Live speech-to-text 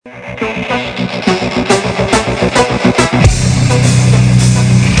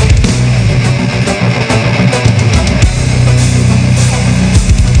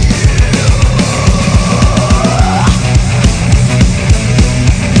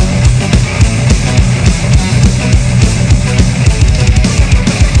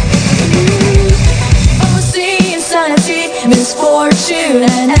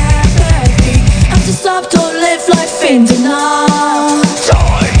life in denial.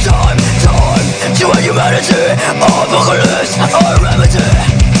 Time to a humanity, apocalypse, a remedy.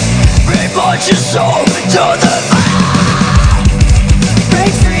 Repunch your soul to the fire.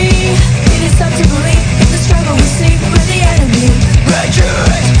 Break free, it is time to believe the struggle we see with the enemy.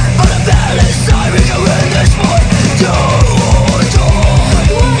 Retreat, for the battle is time, we can win this fight. Do or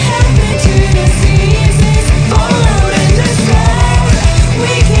die. What happened to the seasons? Fall out in the sky.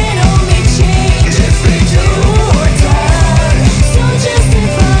 We can only change if we do or die. So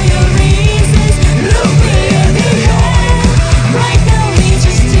justify your reasons, look me in the eye. Right now we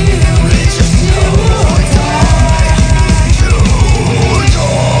just do or die. Do or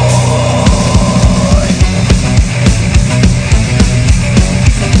die.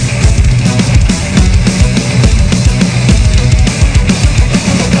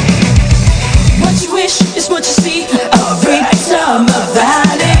 What you wish is what you see. A victim of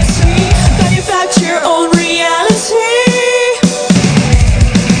vanity. Manufacture your own reality.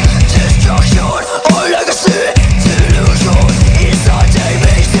 Destruction or legacy, delusion is our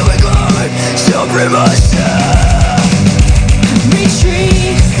day, still we climb supremacy.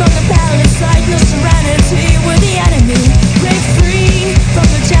 Retreat from the palace like no serenity. We're the enemy. Break free from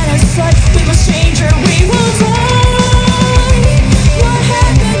the genocide. We must change or we will die. What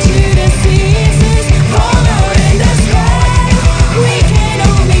happened to the seasons? Fall out in the sky. We can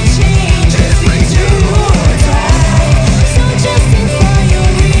only change if we do or die. So justify your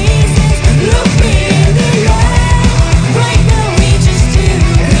reasons. Look me in the eye. Right now we just do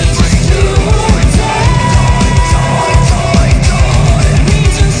or die. We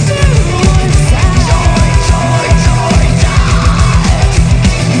just do or die.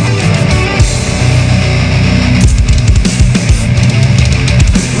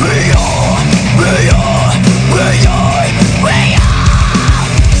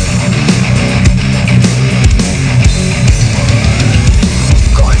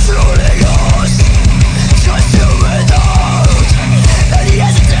 Controlling us, consuming out any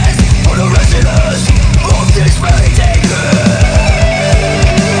hesitance for the residents of this fading earth.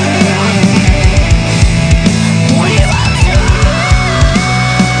 We have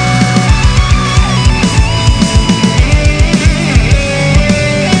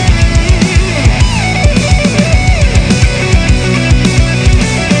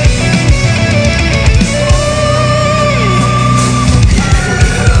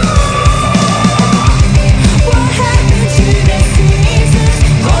What happened to the seasons?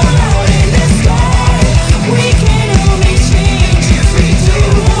 Fall out in the sky. We can only change if we do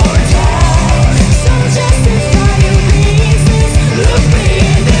or die. So justify your reasons. Look me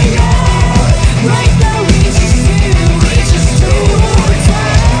in the eye. Right now we just do or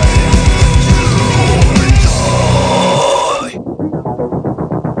die.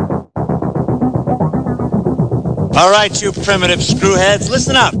 All right, you primitive screwheads,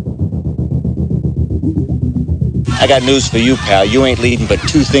 listen up. I got news for you, pal. You ain't leading but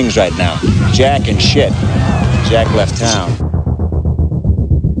two things right now. Jack and shit. Jack left town.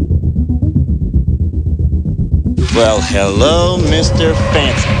 Well, hello, Mr.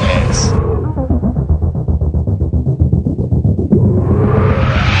 Fancy Pants.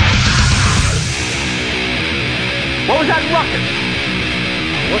 What was that ruckus?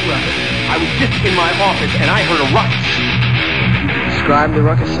 What ruckus? I was just in my office and I heard a ruckus. Describe the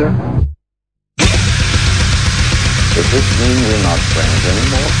ruckus, sir. Does this mean we're not friends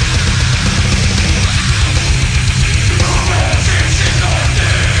anymore?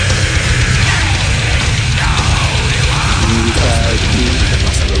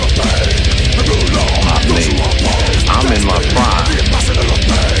 Not me. I'm in my prime.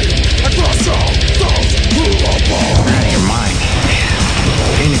 Out of your mind.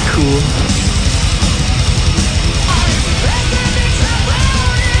 Ain't it cool?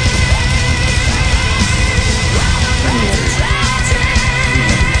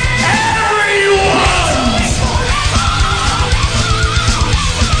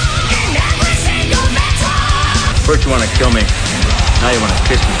 First you want to kill me, now you want to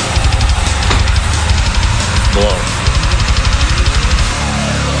kiss me. Blow.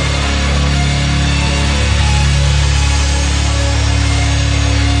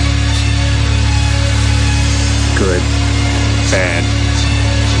 Good. Bad.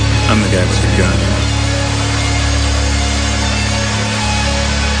 I'm the guy with the gun.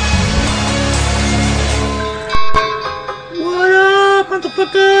 What up,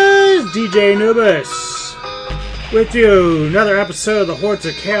 motherfuckers? DJ Anubis with you. Another episode of the Hordes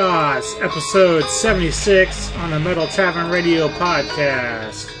of Chaos, episode 76 on the Metal Tavern Radio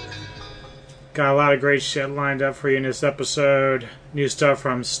podcast. Got a lot of great shit lined up for you in this episode. New stuff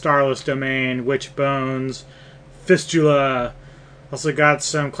from Starless Domain, Witch Bones, Fistula. Also got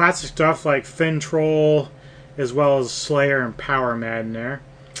some classic stuff like Fin Troll, as well as Slayer and Power Mad in there.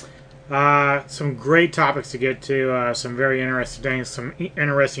 Some great topics to get to. Some very interesting things. Some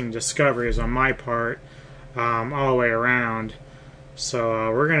interesting discoveries on my part, all the way around.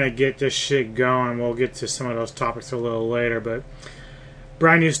 So we're going to get this shit going. We'll get to some of those topics a little later. But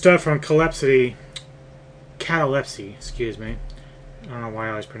brand new stuff from Catalepsy, excuse me. I don't know why I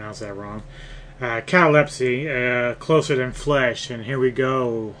always pronounce that wrong. Catalepsy, Closer Than Flesh. And here we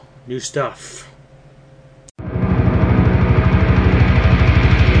go. New stuff.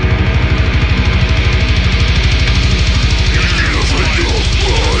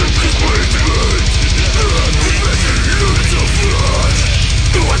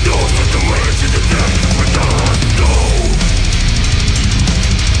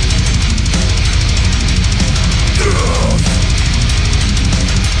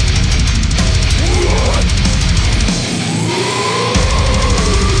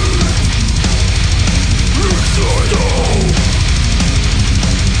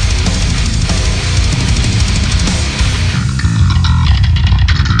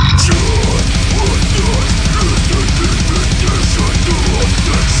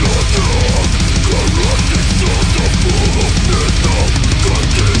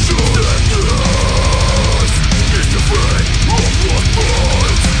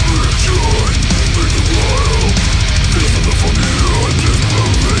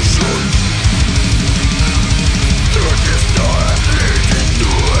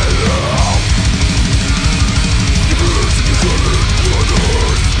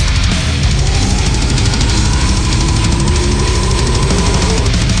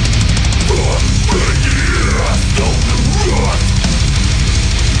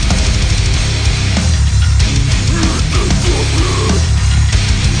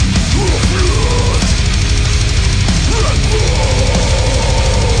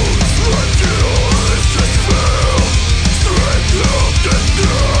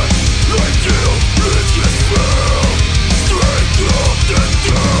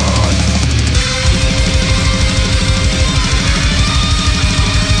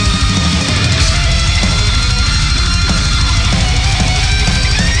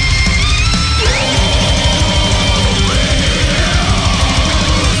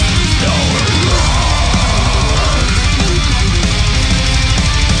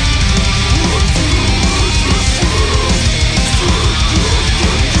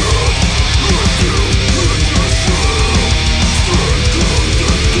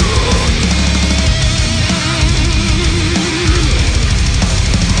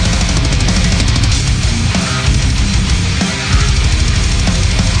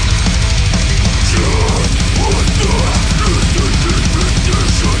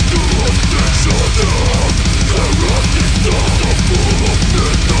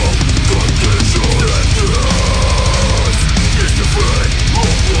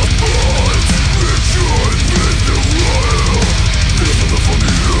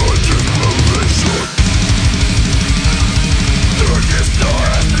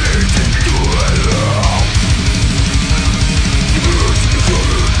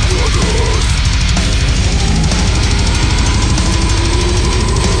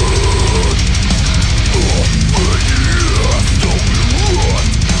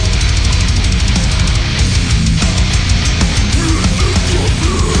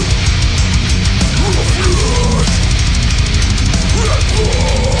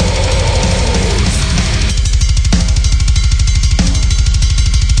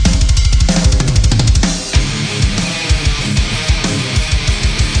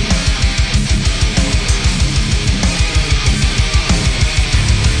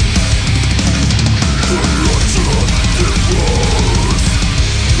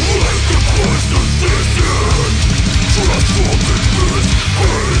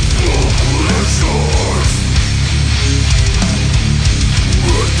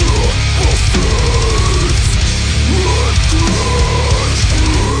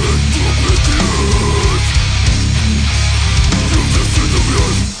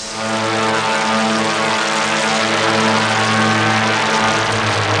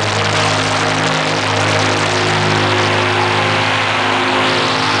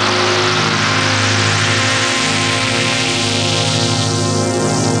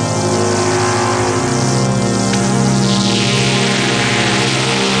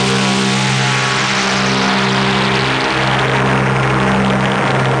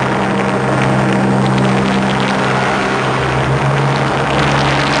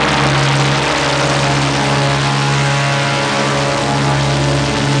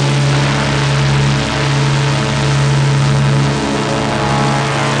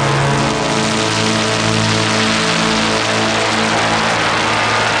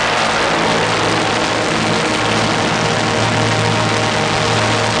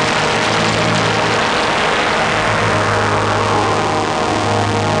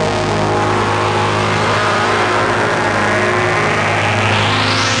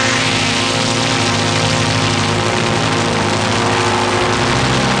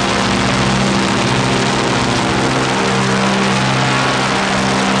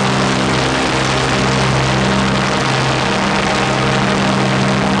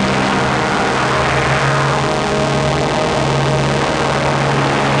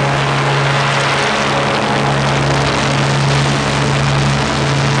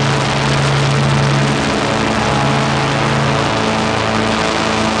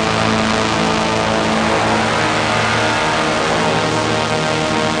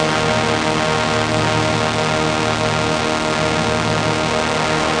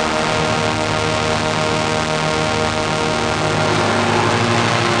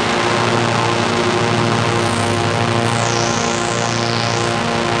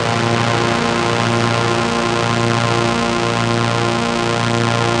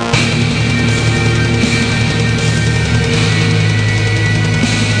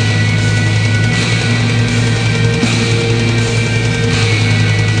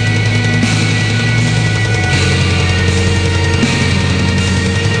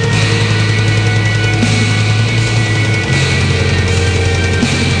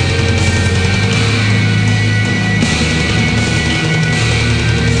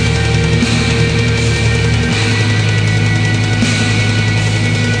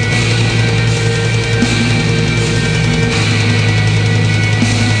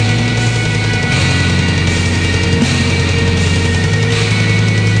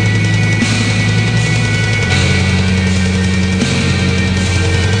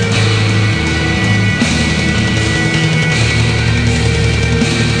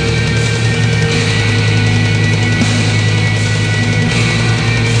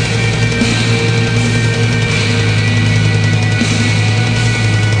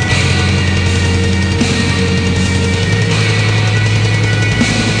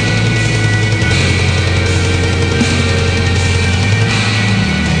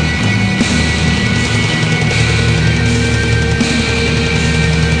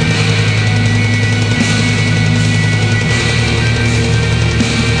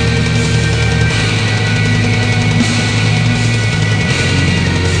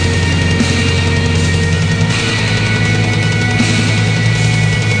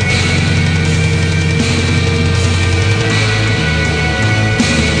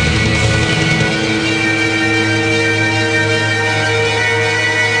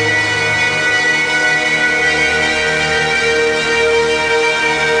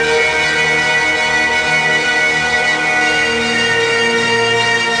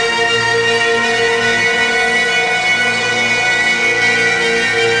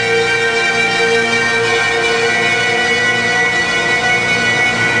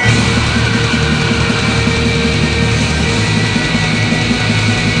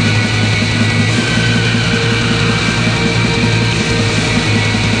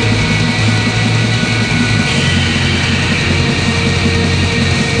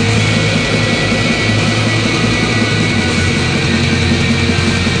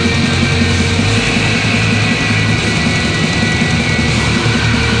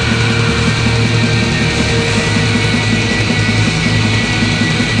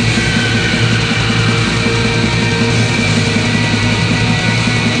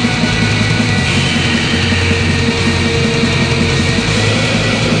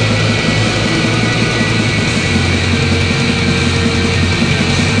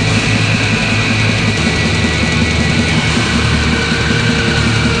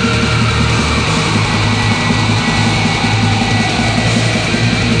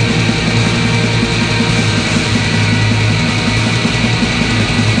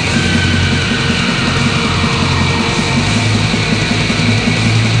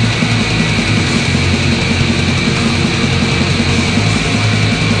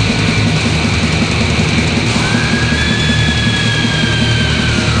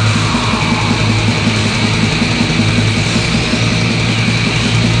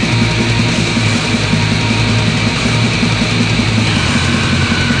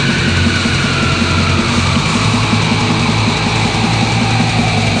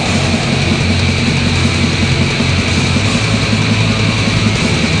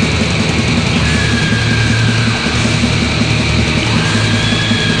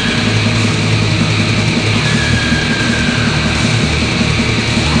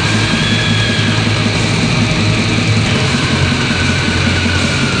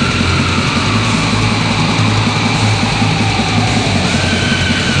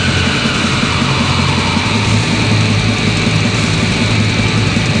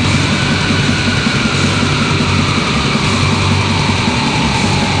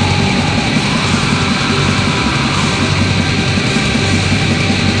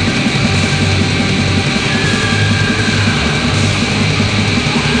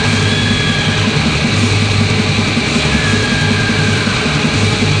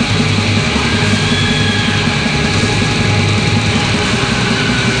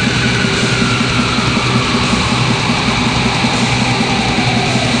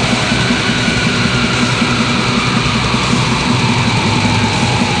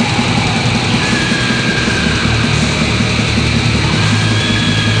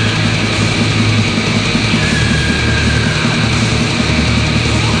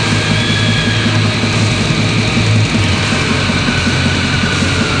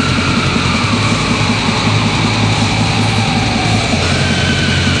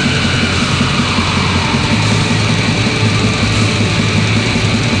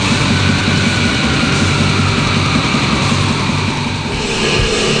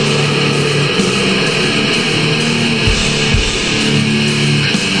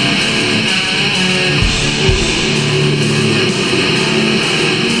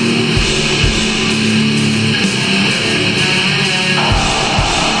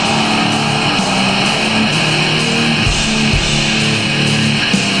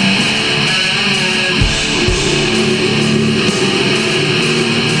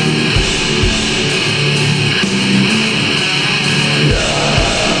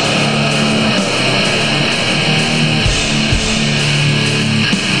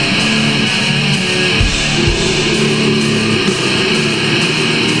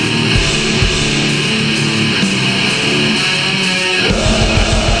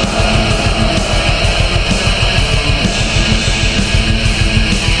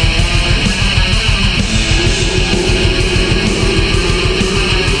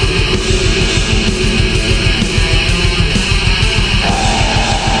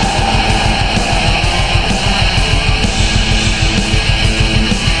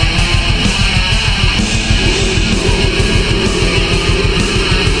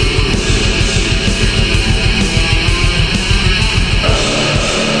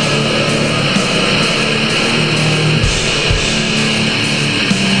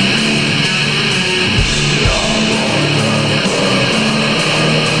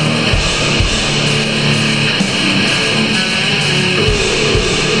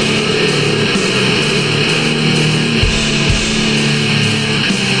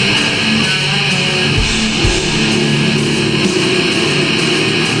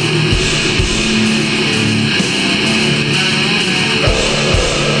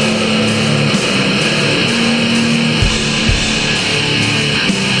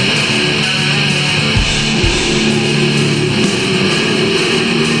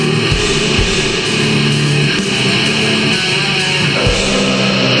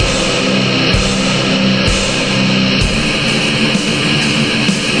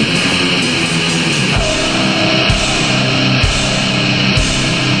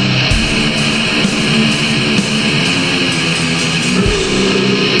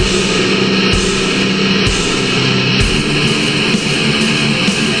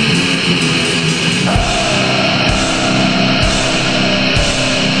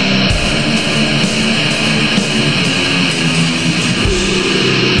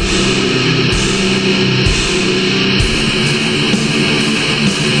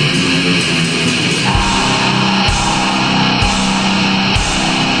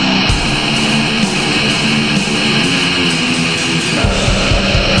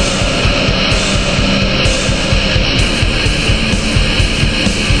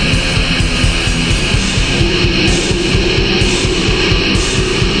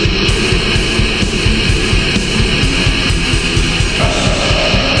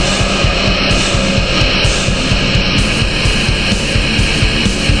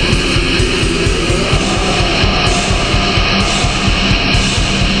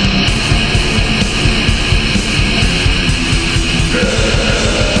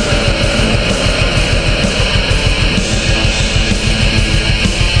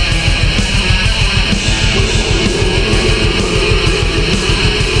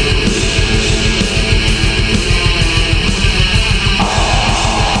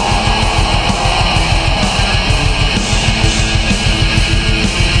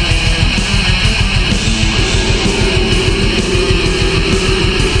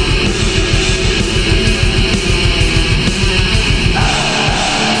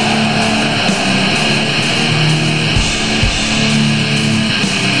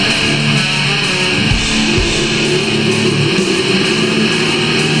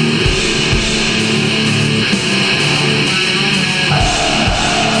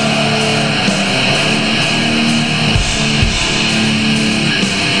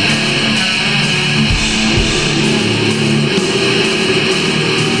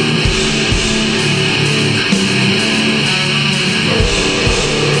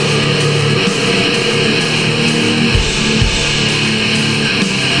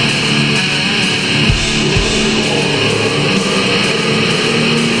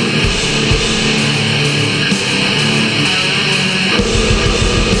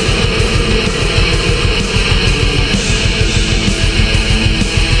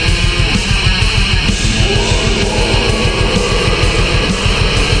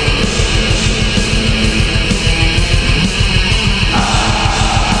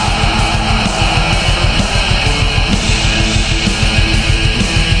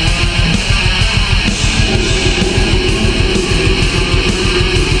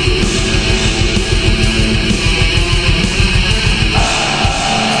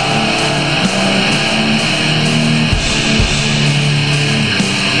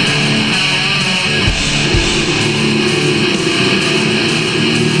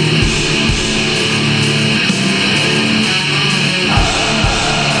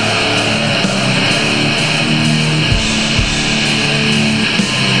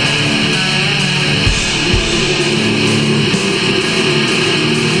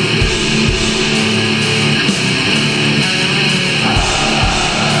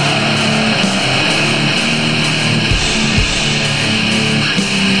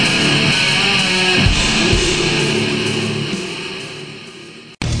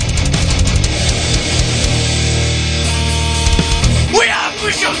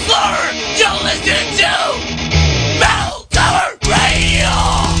 listening to Metal Tower Radio.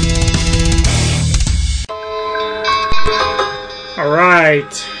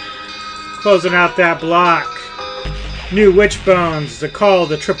 Alright, closing out that block. New Witchbones, The Call of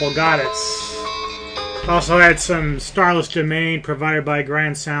the Triple Goddess. Also had some Starless Domain provided by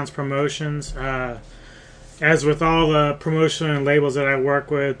Grand Sounds Promotions. As with all the promotion and labels that I work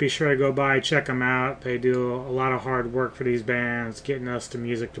with, be sure to go by, check them out. They do a lot of hard work for these bands, getting us the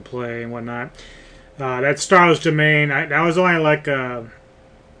music to play and whatnot. That Starless Domain, that was only like a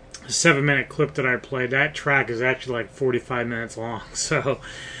 7-minute clip that I played. That track is actually like 45 minutes long. So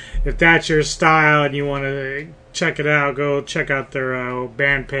if that's your style and you want to check it out, go check out their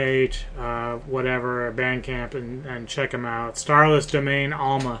band page, whatever, Bandcamp, and check them out. Starless Domain,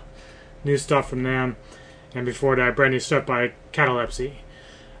 Alma. New stuff from them. And before that, brand new stuff by Catalepsy.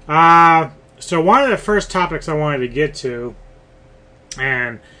 So one of the first topics I wanted to get to,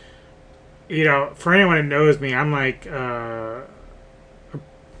 and, you know, for anyone who knows me, I'm like,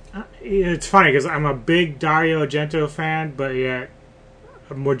 it's funny because I'm a big Dario Argento fan, but yet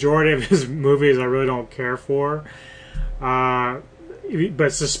a majority of his movies I really don't care for.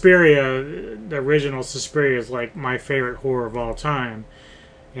 But Suspiria, the original Suspiria, is like my favorite horror of all time.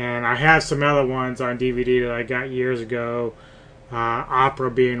 And I have some other ones on DVD that I got years ago,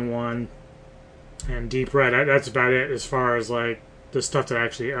 Opera being one, and Deep Red. That's about it as far as like the stuff that I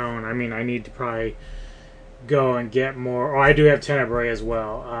actually own. I mean, I need to probably go and get more. Oh, I do have Tenebrae as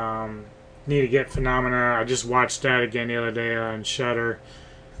well. Need to get Phenomena. I just watched that again the other day on Shudder.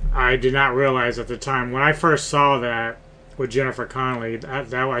 I did not realize at the time when I first saw that with Jennifer Connelly.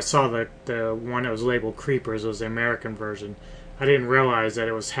 That I saw the one that was labeled Creepers. It was the American version. I didn't realize that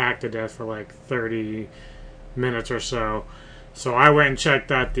it was hacked to death for like 30 minutes or so. So I went and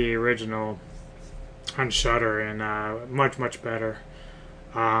checked out the original on Shudder, and much, much better.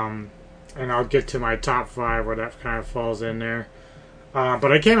 And I'll get to my top 5 where that kind of falls in there.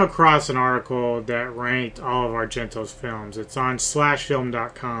 But I came across an article that ranked all of Argento's films. It's on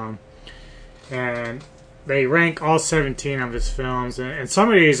slashfilm.com. And they rank all 17 of his films, and some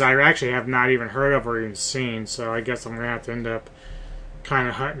of these I actually have not even heard of or even seen, so I guess I'm going to have to end up kind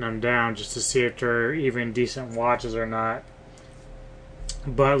of hunting them down just to see if they're even decent watches or not.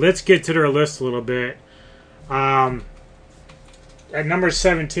 But let's get to their list a little bit. At number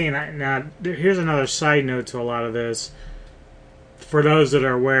 17, now here's another side note to a lot of this. For those that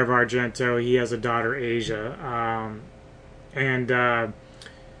are aware of Argento, he has a daughter, Asia, and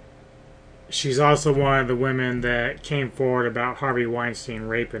she's also one of the women that came forward about Harvey Weinstein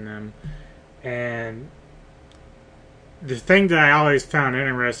raping them. And the thing that I always found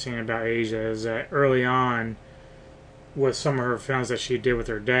interesting about Asia is that early on, with some of her films that she did with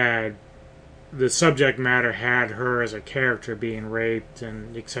her dad, the subject matter had her as a character being raped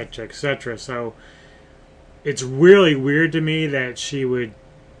and etc., etc. So it's really weird to me that she would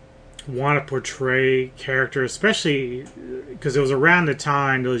want to portray character, especially because it was around the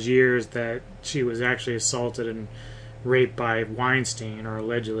time, those years, that she was actually assaulted and raped by Weinstein, or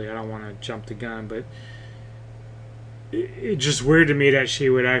allegedly. I don't want to jump the gun, but it's just weird to me that she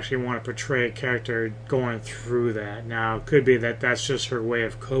would actually want to portray a character going through that. Now, it could be that that's just her way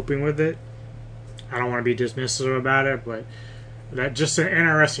of coping with it. I don't want to be dismissive about it, but that's just an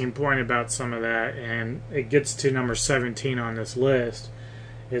interesting point about some of that, and it gets to number 17 on this list,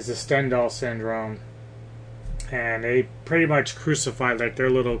 is the Stendhal syndrome. And they pretty much crucified like their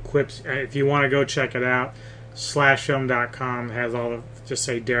little quips. If you want to go check it out, slashfilm.com has all the, just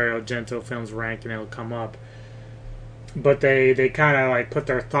say Dario Argento films ranked, and it'll come up. But they kind of like put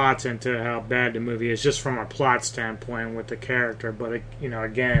their thoughts into how bad the movie is, just from a plot standpoint with the character. But you know,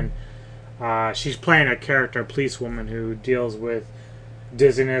 again, she's playing a character, a policewoman, who deals with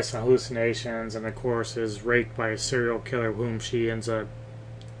dizziness and hallucinations, and of course is raped by a serial killer whom she ends up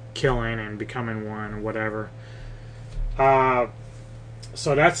killing and becoming one, or whatever.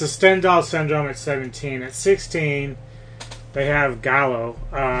 So that's the Stendhal syndrome at 17. At 16, they have Gallo.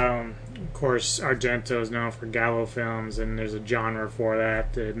 Of course, Argento is known for Gallo films, and there's a genre for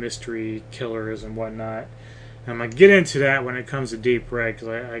that, the mystery killers and whatnot. And I'm going to get into that when it comes to Deep Red, because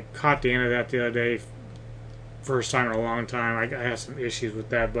I caught the end of that the other day, first time in a long time. I have some issues with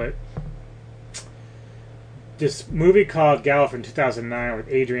that, but this movie called Gallo from 2009 with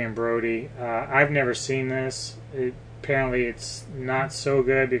Adrian Brody, I've never seen this. Apparently it's not so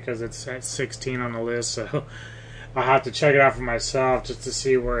good because it's at 16 on the list, so I'll have to check it out for myself just to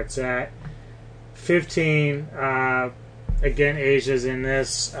see where it's at. 15, again, Asia's in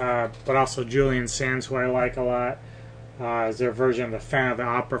this, but also Julian Sands, who I like a lot, is their version of the Phantom of the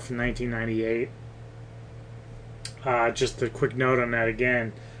Opera from 1998. Just a quick note on that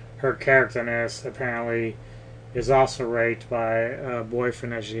again. her character in this apparently is also raped by a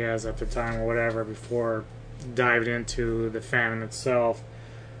boyfriend that she has at the time or whatever before diving into the fandom itself.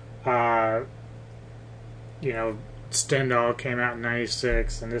 You know, Stendhal came out in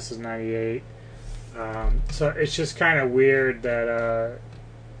 96 and this is 98. So it's just kind of weird that,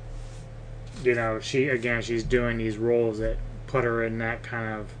 you know, she's doing these roles that put her in that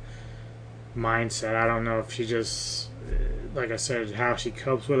kind of mindset. I don't know if she just, like I said, how she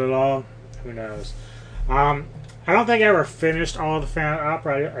copes with it all. Who knows? I don't think I ever finished all of the Phantom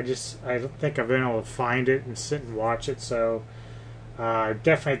Opera. I don't think I've been able to find it and sit and watch it. So I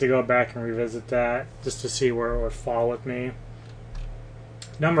definitely have to go back and revisit that just to see where it would fall with me.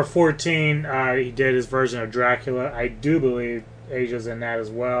 Number 14, he did his version of Dracula. I do believe Asia's in that as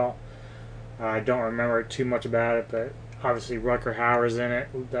well. I don't remember too much about it, but obviously Rutger Hauer's in it.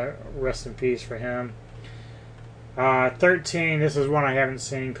 Rest in peace for him. 13, this is one I haven't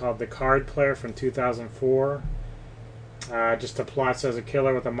seen, called The Card Player from 2004. Just the plot says a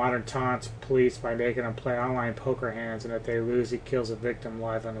killer with a modern taunts police by making them play online poker hands, and if they lose, he kills a victim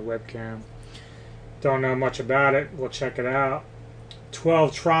live on the webcam. Don't know much about it. We'll check it out.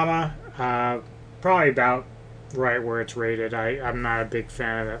 12, Trauma. Probably about right where it's rated. I'm not a big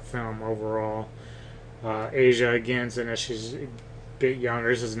fan of that film overall. Asia again's in it. She's a bit younger.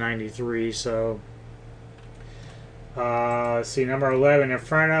 This is 93, so... let's see, number 11,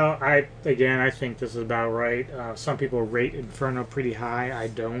 Inferno. I think this is about right. Some people rate Inferno pretty high. I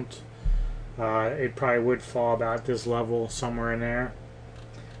don't. It probably would fall about this level, somewhere in there.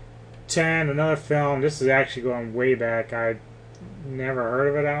 10, another film. This is actually going way back. I never heard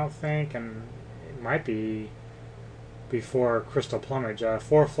of it, I don't think, and it might be before Crystal Plumage.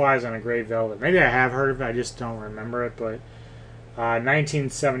 Four Flies on a Grey Velvet. Maybe I have heard of it, I just don't remember it, but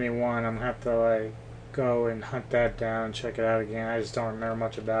 1971, I'm going to have to go and hunt that down and check it out again. I just don't remember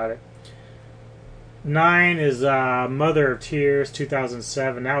much about it. 9 is Mother of Tears,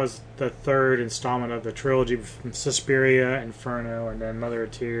 2007. That was the third installment of the trilogy from Suspiria, Inferno, and then Mother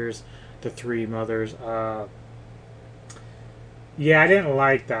of Tears, the three mothers. Yeah, I didn't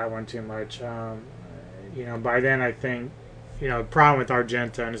like that one too much. You know, by then I think, you know, the problem with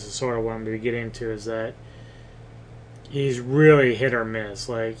Argento, and this is sort of what I'm going to get into, is that he's really hit or miss.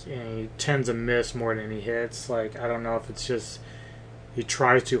 Like, you know, he tends to miss more than he hits. Like, I don't know if it's just he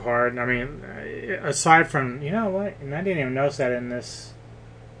tries too hard. I mean, aside from, you know what, and I didn't even notice that in this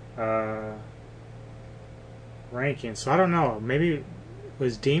ranking. So I don't know. Maybe it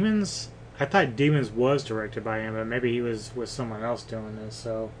was Demons? I thought Demons was directed by him, but maybe he was with someone else doing this.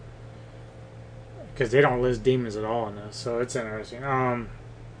 So, because they don't list Demons at all in this, so it's interesting.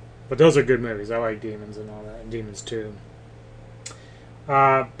 But those are good movies. I like Demons and all that, and Demons 2.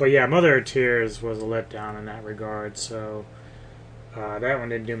 But yeah, Mother of Tears was a letdown in that regard, so that one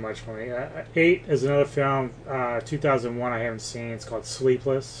didn't do much for me. 8 is another film, 2001, I haven't seen. It's called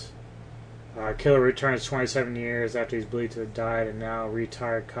Sleepless. Killer returns 27 years after he's believed to have died, and now a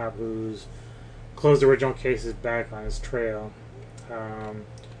retired cop who's closed the original case is back on his trail.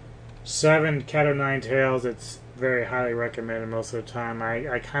 7, Cat o' Nine Tails. It's very highly recommended most of the time.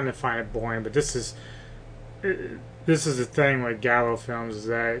 I kind of find it boring, but this is the thing with Gallo films, is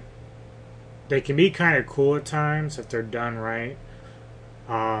that they can be kind of cool at times if they're done right.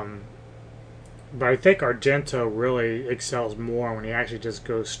 But I think Argento really excels more when he actually just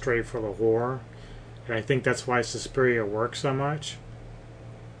goes straight for the horror, and I think that's why Suspiria works so much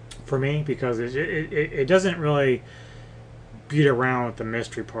for me, because it doesn't really beat around with the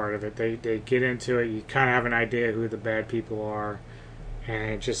mystery part of it. They get into it. You kind of have an idea who the bad people are,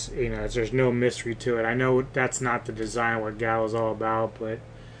 and it just, you know, there's no mystery to it. I know that's not the design of what Gallo's all about, but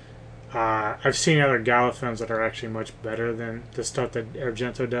I've seen other Gallo films that are actually much better than the stuff that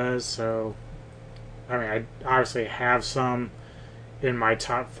Argento does. So, I mean, I obviously have some in my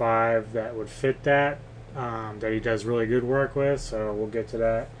top 5 that would fit that he does really good work with. So we'll get to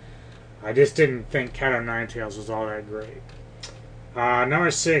that. I just didn't think Cat o' Nine Tails was all that great. Number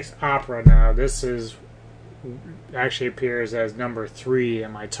 6, Opera. Now, this is actually appears as number 3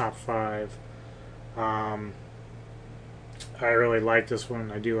 in my top 5. I really like this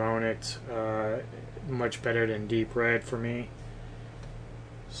one. I do own it. Much better than Deep Red for me.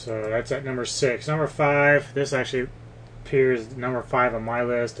 So that's at number 6. Number 5, this actually appears number 5 on my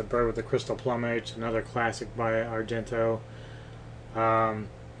list. The Bird with the Crystal Plumage, another classic by Argento.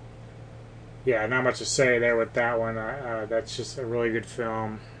 Yeah, not much to say there with that one. That's just a really good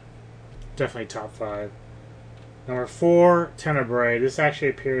film. Definitely top 5. Number 4, Tenebrae. This actually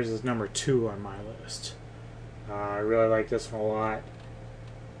appears as number 2 on my list. I really like this one a lot.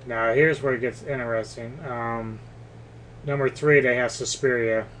 Now, here's where it gets interesting. Number 3, they have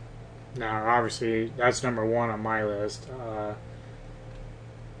Suspiria. Now, obviously, that's number one on my list.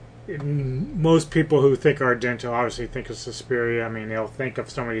 Most people who think Argento obviously think of Suspiria. I mean, they'll think of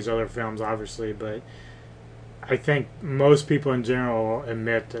some of these other films, obviously, but I think most people in general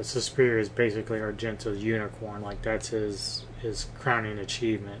admit that Suspiria is basically Argento's unicorn. Like, that's his crowning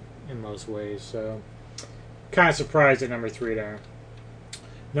achievement in most ways. So, kind of surprised at number 3 there.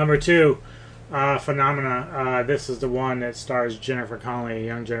 Number 2, Phenomena. This is the one that stars Jennifer Connelly,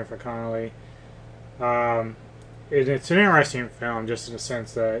 young Jennifer Connelly. It's an interesting film, just in the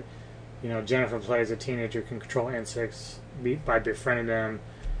sense that, you know, Jennifer plays a teenager who can control insects by befriending them,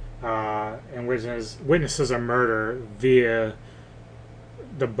 and witnesses a murder via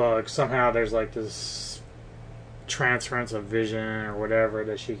the bug. Somehow there's like this transference of vision or whatever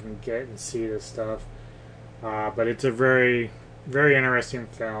that she can get and see this stuff. But it's a very, very interesting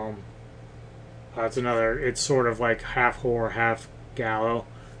film. It's sort of like half horror, half giallo.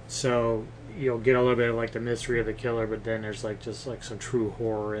 So you'll get a little bit of like the mystery of the killer, but then there's like just like some true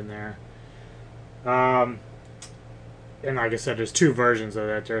horror in there. And like I said, there's 2 versions of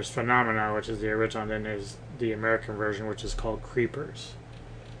that. There's Phenomena, which is the original, and then there's the American version, which is called Creepers.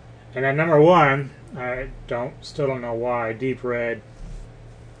 And then number 1, I still don't know why, Deep Red.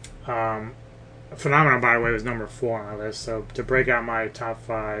 Phenomena, by the way, was number 4 on my list. So to break out my top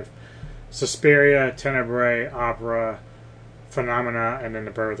 5, Suspiria, Tenebrae, Opera, Phenomena, and then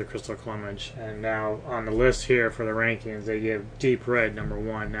The Bird with the Crystal Plumage. And now on the list here for the rankings, they give Deep Red number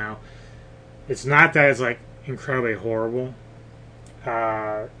 1. Now, it's not that it's like incredibly horrible.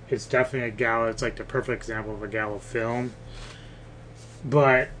 It's definitely a giallo. It's like the perfect example of a giallo film.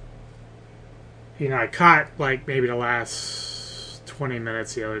 But, you know, I caught like maybe the last 20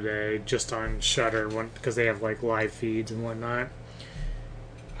 minutes the other day just on Shudder because they have like live feeds and whatnot.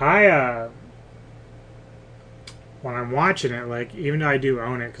 When I'm watching it, like, even though I do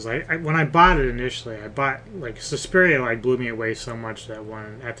own it, because when I bought it initially, I bought, like, Suspiria, like, blew me away so much that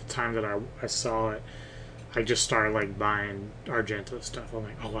at the time that I saw it, I just started, like, buying Argento stuff. I'm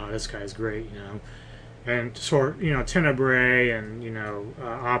like, oh, wow, this guy's great, you know. And, Tenebrae and,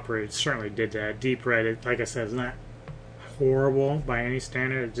 Opera certainly did that. Deep Red, like I said, is not horrible by any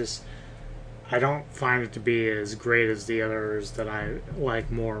standard. It just, I don't find it to be as great as the others that I like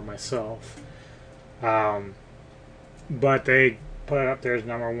more myself. But they put it up there as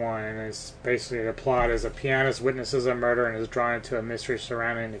number 1, and it's basically the plot is a pianist witnesses a murder and is drawn into a mystery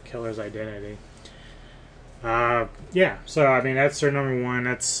surrounding the killer's identity. So I mean that's their number 1.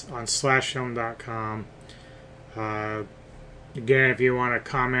 That's on slashfilm.com. Again, if you want to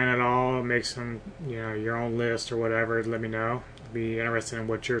comment at all, make some your own list or whatever, let me know. I'd be interested in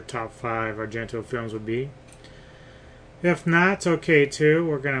what your top 5 Argento films would be. If not, it's okay too.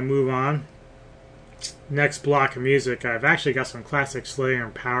 We're gonna move on. Next block of music, I've actually got some classic Slayer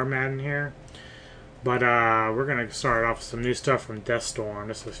and Power Mad in here, but we're going to start off with some new stuff from Deathstorm.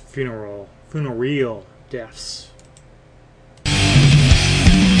 This is Funeral Deaths.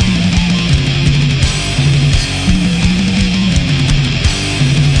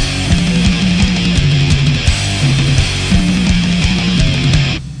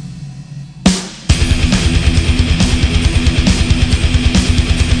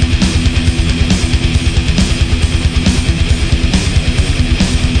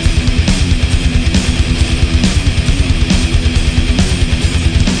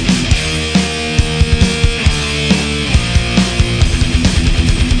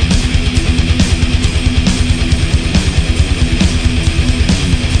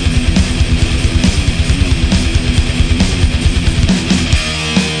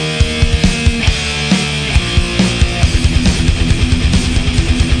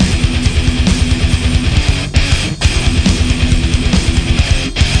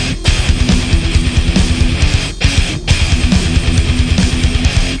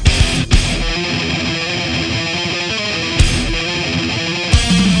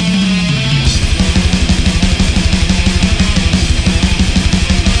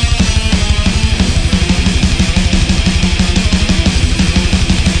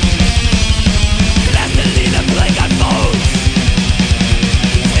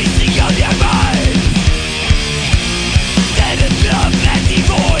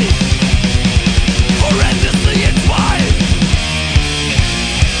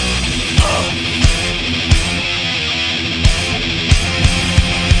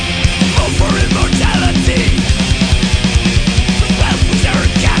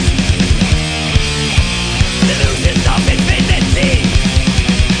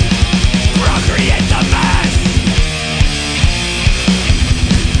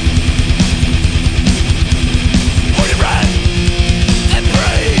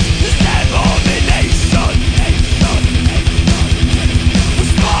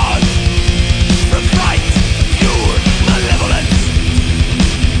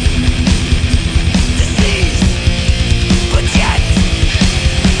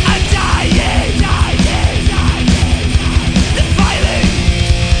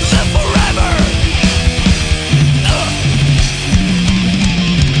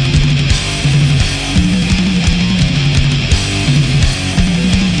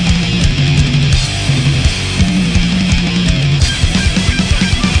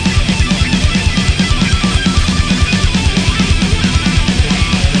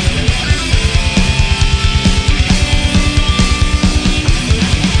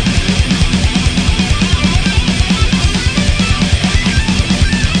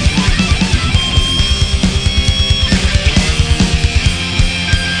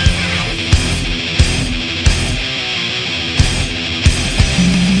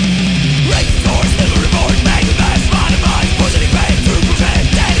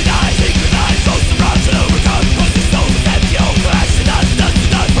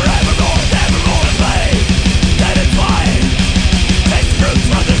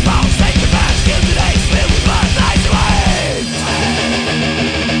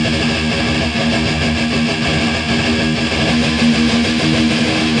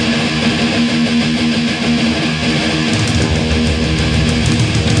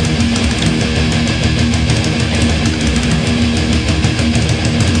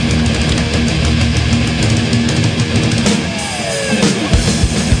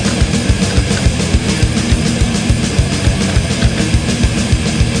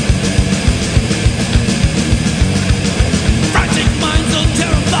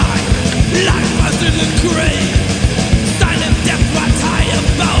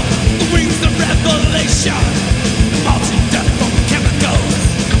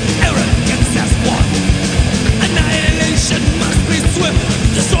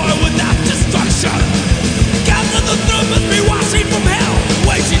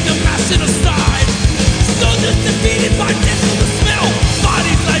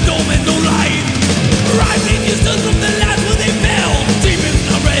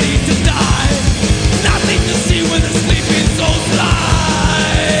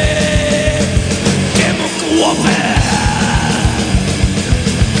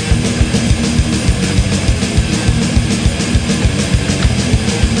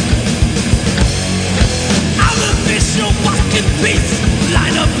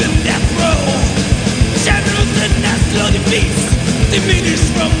 line up in death row. Generals and national defeats,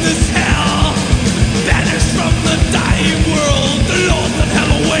 diminished from this hell, banished from the dying world, the lords of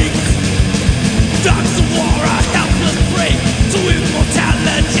hell awake. Dogs of war are helpless prey to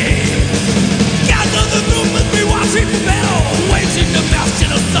immortality. Gather the group as we watch it fell, waging the mass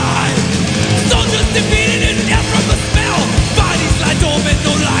genocide. Soldiers defeated in death from the spell, bodies lie dormant,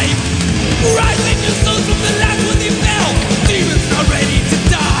 no life. Rising your souls from the land when they fell, demons not ready to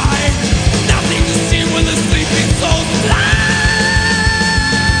die. Nothing to see when the sleeping souls lie.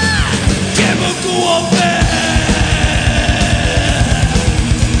 Chemical warfare.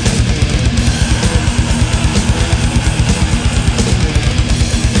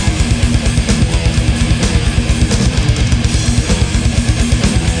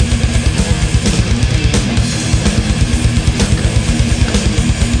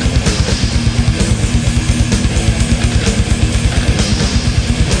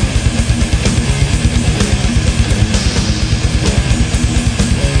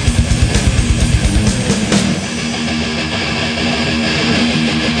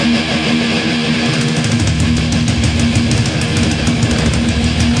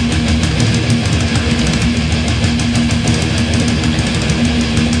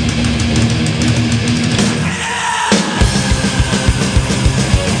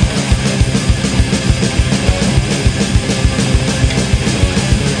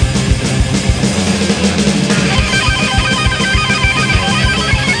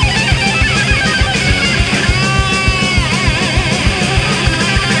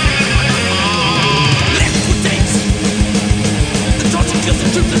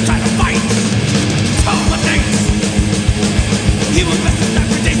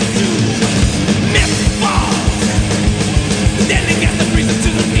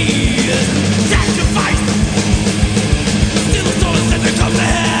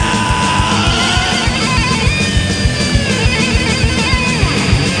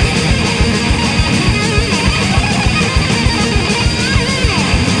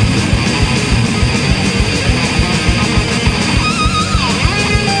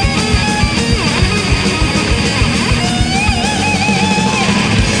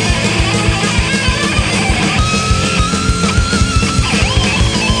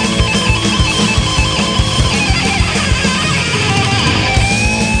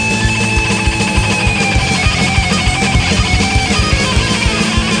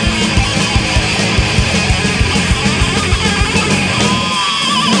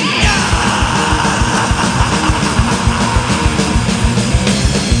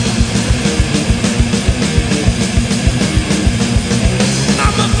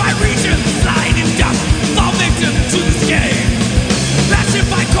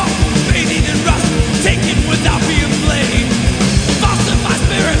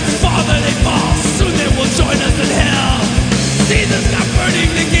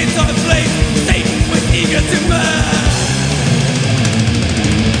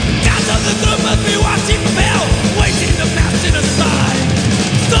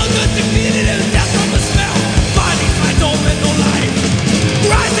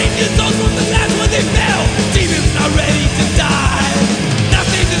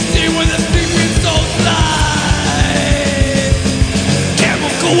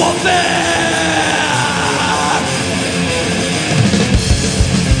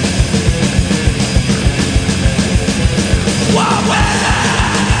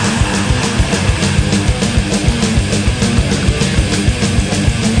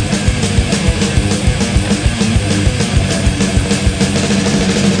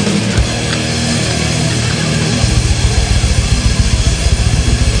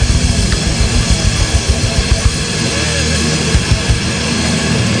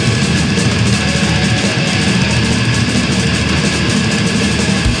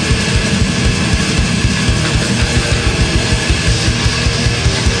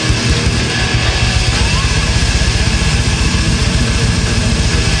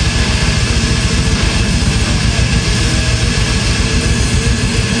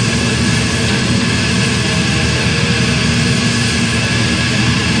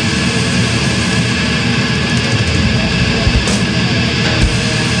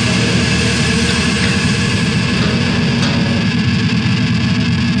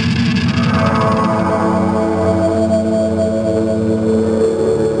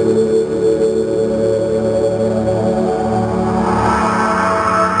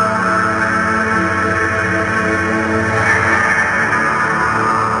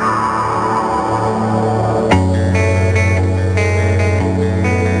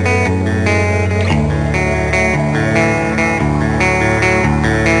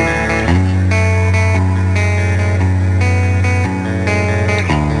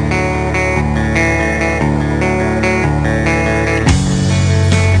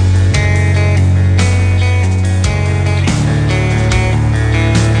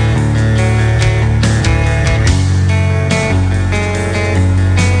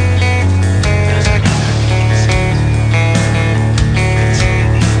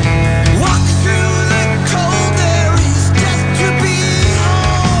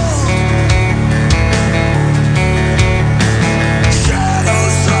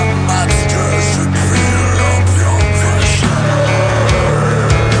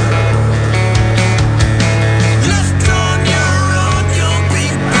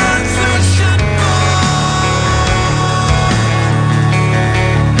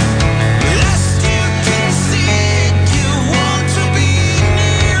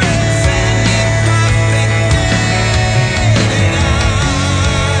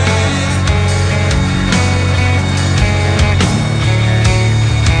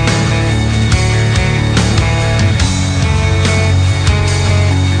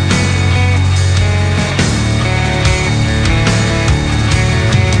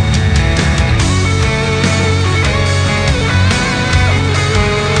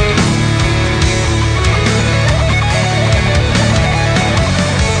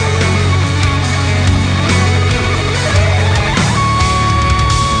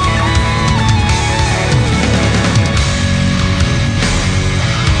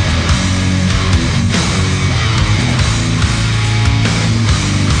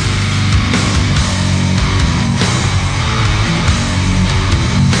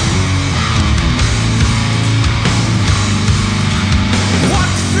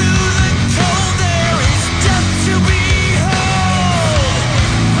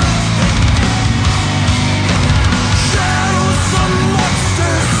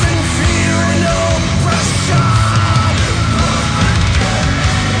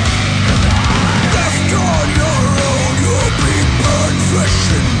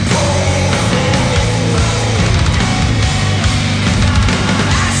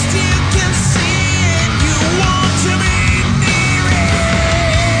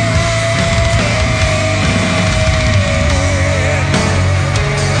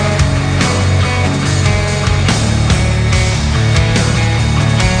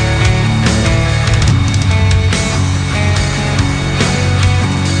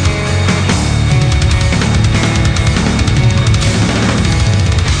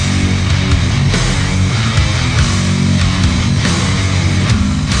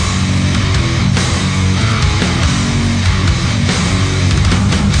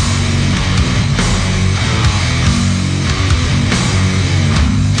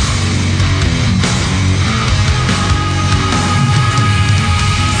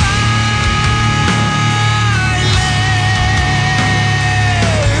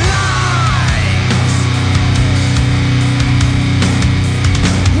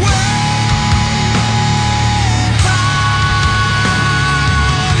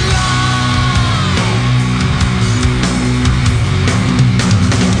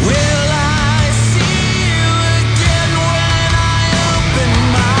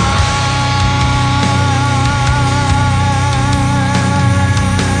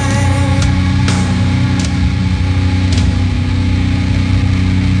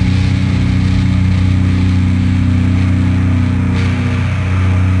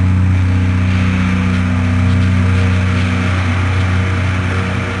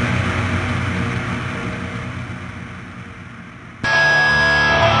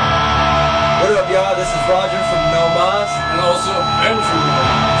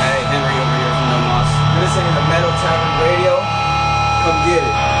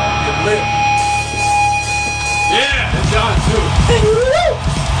 Live. Yeah, and John too.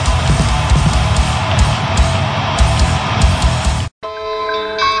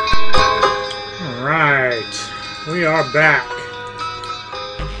 Alright, we are back.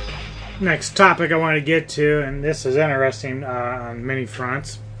 Next topic I want to get to, and this is interesting on many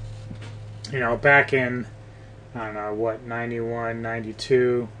fronts. You know, back in, I don't know, what, 91,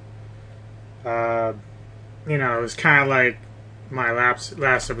 92, you know, it was kind of like my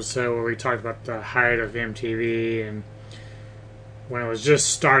last episode where we talked about the height of MTV and when it was just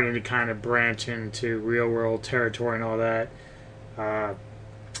starting to kind of branch into real world territory and all that.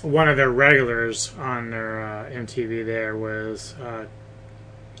 One of their regulars on their MTV there was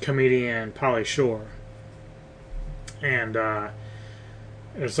comedian Pauly Shore. And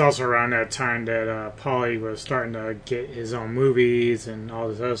it's also around that time that Pauly was starting to get his own movies and all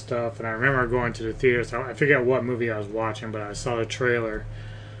this other stuff. And I remember going to the theaters. I forget what movie I was watching, but I saw the trailer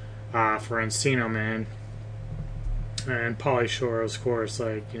for Encino Man. And Pauly Shore was, of course,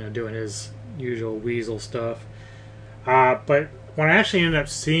 like, you know, doing his usual weasel stuff. But when I actually ended up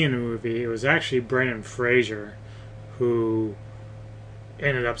seeing the movie, it was actually Brendan Fraser who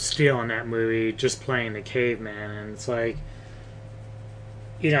ended up stealing that movie, just playing the caveman. And it's like,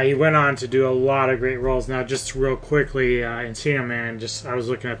 you know, he went on to do a lot of great roles. Now, just real quickly, Encino Man, I was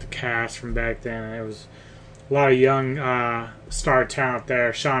looking at the cast from back then, and it was a lot of young star talent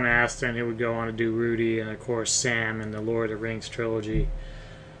there. Sean Astin, who would go on to do Rudy, and of course Sam in the Lord of the Rings trilogy.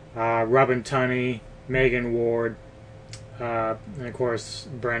 Robin Tunney, Megan Ward, and of course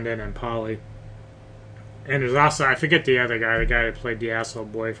Brendan and Polly. And there's also, I forget the other guy, the guy that played the asshole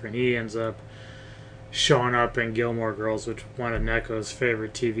boyfriend. He ends up showing up in Gilmore Girls, which one of Neko's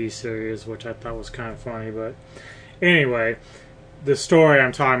favorite TV series, which I thought was kind of funny. But anyway, the story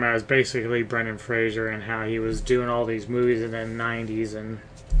I'm talking about is basically Brendan Fraser and how he was doing all these movies in the 90s and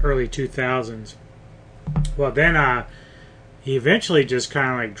early 2000s. Well, then he eventually just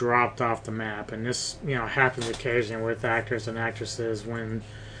kind of like dropped off the map. And this, you know, happens occasionally with actors and actresses when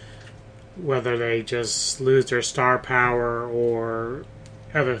whether they just lose their star power or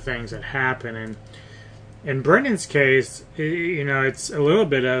other things that happen. And in Brendan's case, you know, it's a little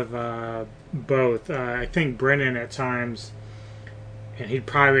bit of both. I think Brendan at times, and he'd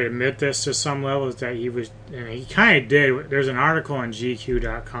probably admit this to some levels, that he was, and he kind of did. There's an article on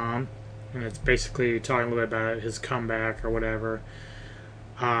GQ.com, and it's basically talking a little bit about his comeback or whatever.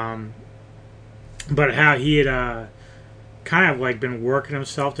 But how he had kind of like been working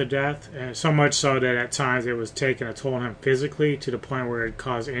himself to death, and so much so that at times it was taking a toll on him physically to the point where it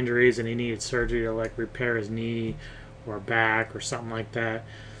caused injuries and he needed surgery to like repair his knee or back or something like that.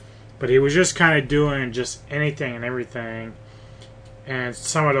 But he was just kind of doing just anything and everything, and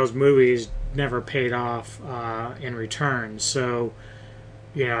some of those movies never paid off in return. So,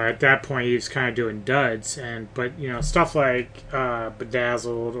 you know, at that point he was kind of doing duds. But you know, stuff like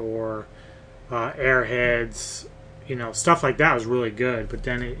Bedazzled or Airheads, you know, stuff like that was really good. But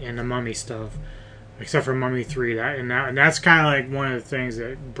then in the Mummy stuff, except for Mummy 3, and that's kind of like one of the things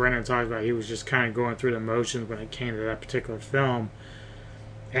that Brendan talks about. He was just kind of going through the motions when it came to that particular film.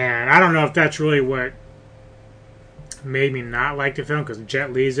 And I don't know if that's really what made me not like the film, because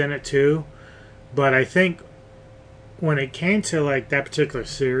Jet Li's in it too. But I think when it came to like that particular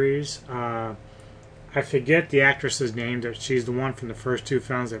series, I forget the actress's name. That she's the one from the first two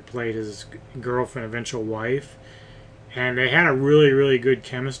films that played his girlfriend, eventual wife. And they had a really, really good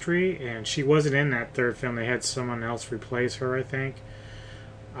chemistry, and she wasn't in that third film. They had someone else replace her, I think.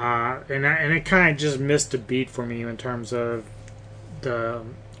 And it kind of just missed a beat for me in terms of the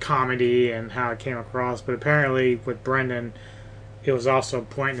comedy and how it came across. But apparently with Brendan, it was also a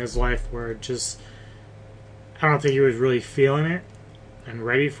point in his life where it just, I don't think he was really feeling it and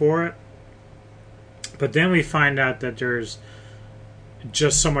ready for it. But then we find out that there's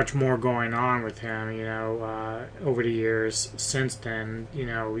just so much more going on with him, you know, over the years since then. You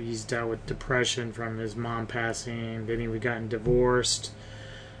know, he's dealt with depression from his mom passing, then he gotten divorced.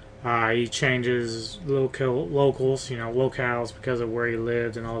 He changes locales because of where he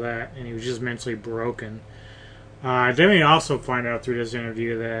lived and all that, and he was just mentally broken. Then we also find out through this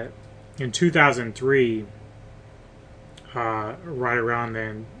interview that in 2003, right around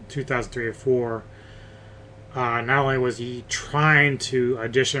then, 2003 or 4, not only was he trying to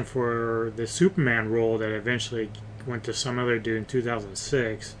audition for the Superman role that eventually went to some other dude in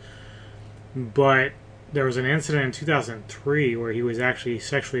 2006, but there was an incident in 2003 where he was actually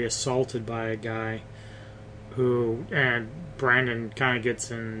sexually assaulted by a guy and Brandon kind of gets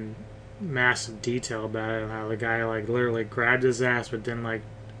in massive detail about it, how the guy like literally grabbed his ass but then like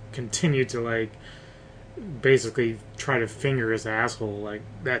continued to like basically try to finger his asshole. Like,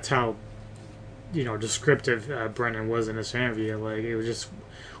 that's how, descriptive Brennan was in this interview. Like, it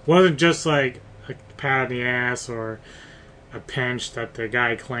wasn't just like a pat on the ass or a pinch that the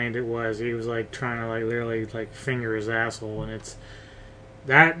guy claimed it was. He was like trying to like literally like finger his asshole, and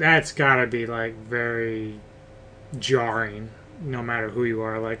that's gotta be like very jarring, no matter who you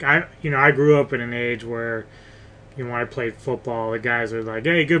are. Like, I grew up in an age where, when I played football, the guys were like,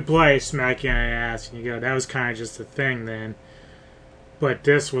 "Hey, good play," smack you on the ass, and you go, that was kind of just a thing then. But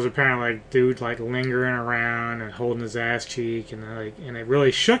this was apparently like dude like lingering around and holding his ass cheek, and it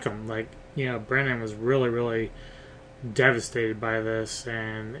really shook him. Like, Brennan was really, really devastated by this,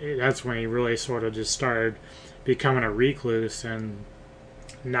 and that's when he really sort of just started becoming a recluse and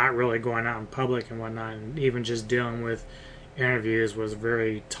not really going out in public and whatnot, and even just dealing with interviews was a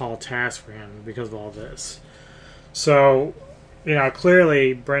very tall task for him because of all this. So,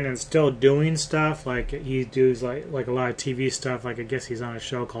 clearly Brendan's still doing stuff. Like, he does like a lot of TV stuff. Like, I guess he's on a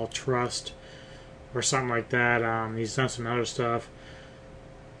show called Trust or something like that. He's done some other stuff.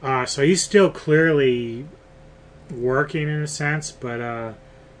 So he's still clearly working in a sense, but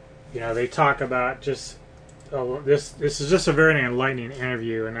they talk about just this is just a very enlightening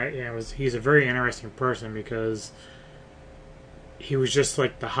interview, and he's a very interesting person because he was just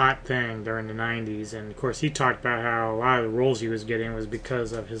like the hot thing during the 90s, and of course he talked about how a lot of the roles he was getting was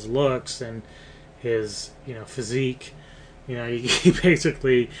because of his looks and his physique. He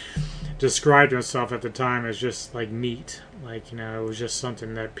basically described himself at the time as just like neat. Like, it was just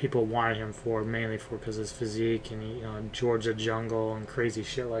something that people wanted him for, mainly because of his physique, and Georgia Jungle and crazy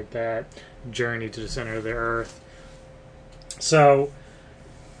shit like that, Journey to the Center of the Earth. So,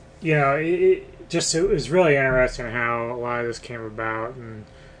 it was really interesting how a lot of this came about, and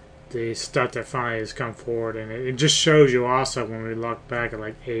the stuff that finally has come forward, and it just shows you also when we look back at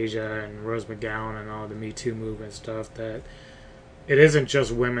like Asia and Rose McGowan and all the Me Too movement stuff, that it isn't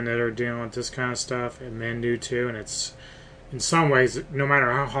just women that are dealing with this kind of stuff, and men do too. And it's, in some ways, no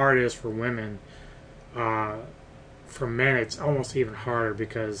matter how hard it is for women, for men it's almost even harder,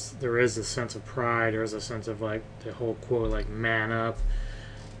 because there is a sense of pride, there is a sense of like the whole quote like man up,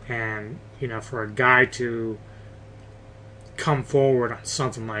 and for a guy to come forward on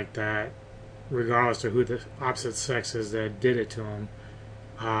something like that, regardless of who the opposite sex is that did it to him,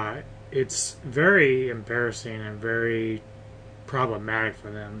 it's very embarrassing and very problematic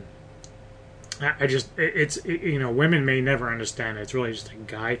for them. Women may never understand it. It's really just a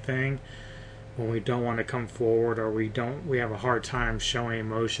guy thing when we don't want to come forward, or we have a hard time showing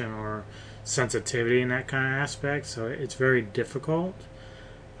emotion or sensitivity in that kind of aspect. So it's very difficult.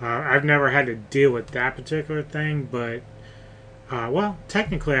 I've never had to deal with that particular thing, but well,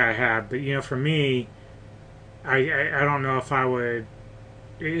 technically I have. But for me, I don't know if I would.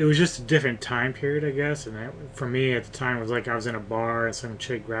 It was just a different time period, I guess. And for me at the time, it was like I was in a bar and some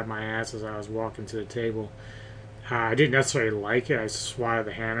chick grabbed my ass as I was walking to the table. I didn't necessarily like it. I swatted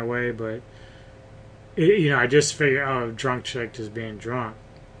the hand away, but I just figured, oh, drunk chick just being drunk.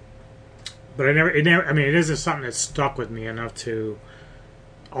 But it isn't something that stuck with me enough to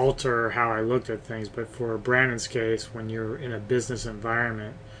alter how I looked at things. But for Brandon's case, when you're in a business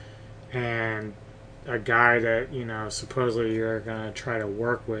environment and a guy that supposedly you're gonna try to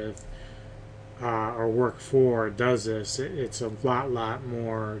work with or work for does this, it's a lot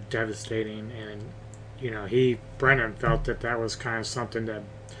more devastating. And Brendan felt that was kind of something that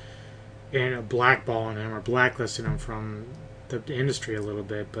blackballing him or blacklisting him from the industry a little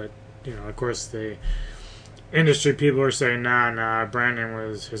bit. But of course the industry people are saying nah, Brandon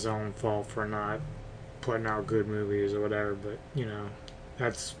was his own fault for not putting out good movies or whatever. But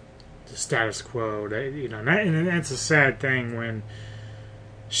that's the status quo. And that's a sad thing when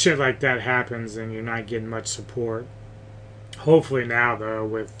shit like that happens and you're not getting much support. Hopefully now, though,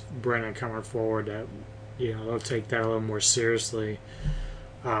 with Brennan coming forward, that they'll take that a little more seriously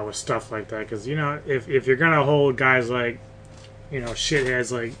with stuff like that. Because if you're gonna hold guys like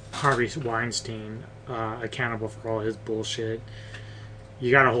shitheads like Harvey Weinstein accountable for all his bullshit,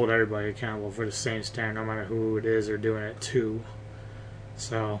 you gotta hold everybody accountable for the same standard, no matter who it is they're doing it to.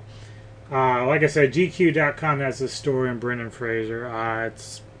 So. Like I said, GQ.com has this story on Brendan Fraser.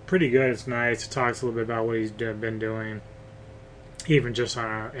 It's pretty good. It's nice. It talks a little bit about what he's been doing, even just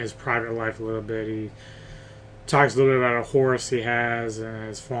on his private life a little bit. He talks a little bit about a horse he has and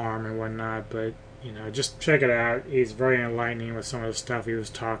his farm and whatnot. But just check it out. He's very enlightening with some of the stuff he was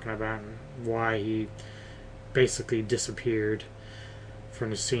talking about and why he basically disappeared from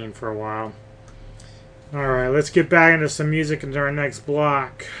the scene for a while. Alright, let's get back into some music into our next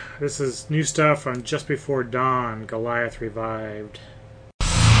block. This is new stuff from Just Before Dawn, Goliath Revived.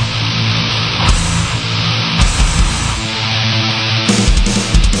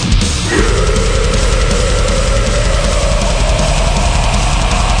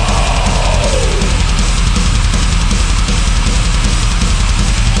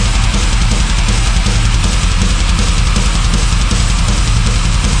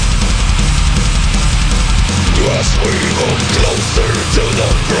 we move closer to the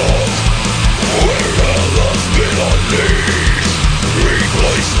front, where hell has been unleashed.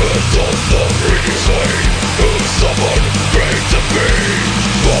 Replacement of the previous way, who suffered great defeat.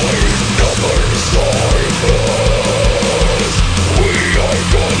 By numbers are us. We are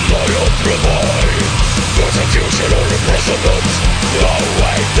Goliath revived. Persecution or imprisonment, no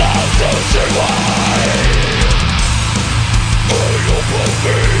way down to survive. I open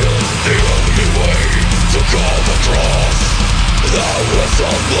field, the only way to come across. Thou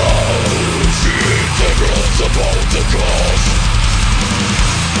whistle blows, integrals about to cost.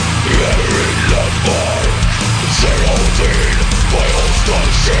 Every landmark surrounded by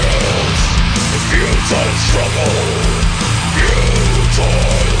hostile shells. Futile struggle,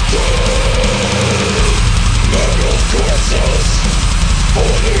 futile death. Metal corpses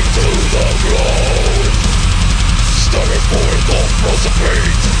falling to the ground. Staggered forth of frozen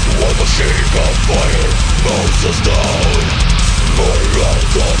feet, one machine gun fire mows us down. Morale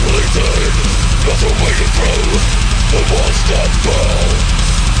completed, battle waiting through the ones that fell.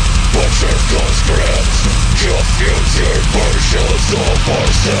 Butchered conscripts, just future versions of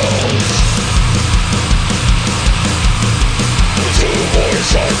ourselves.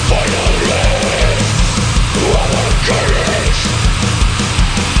 Towards our final rest, our courage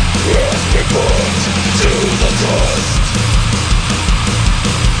has been put to the test.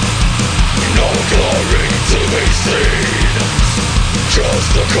 No glory to be seen,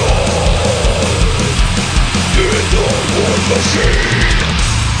 just a cog in the war machine.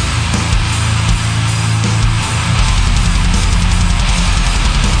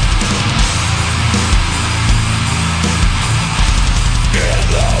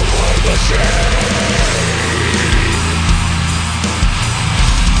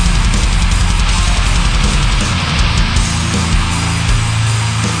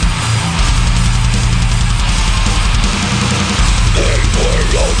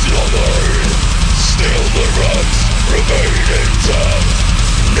 Still the ranks remain intact.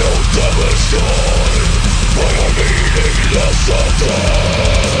 No damage done by our meaningless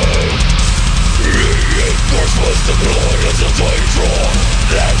attack. Reinforcements deployed as a Titron,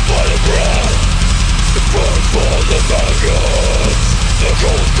 led by the breath, burned by the maggots. The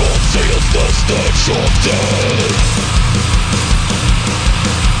cold conceals the stench of death.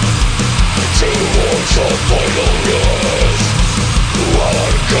 Towards our final rest,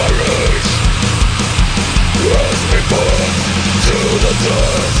 our courage has been put to the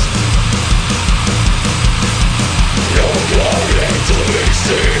test. No glory to be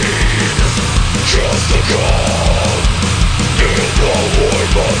seen, just a cog in the war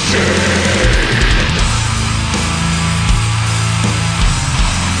machine.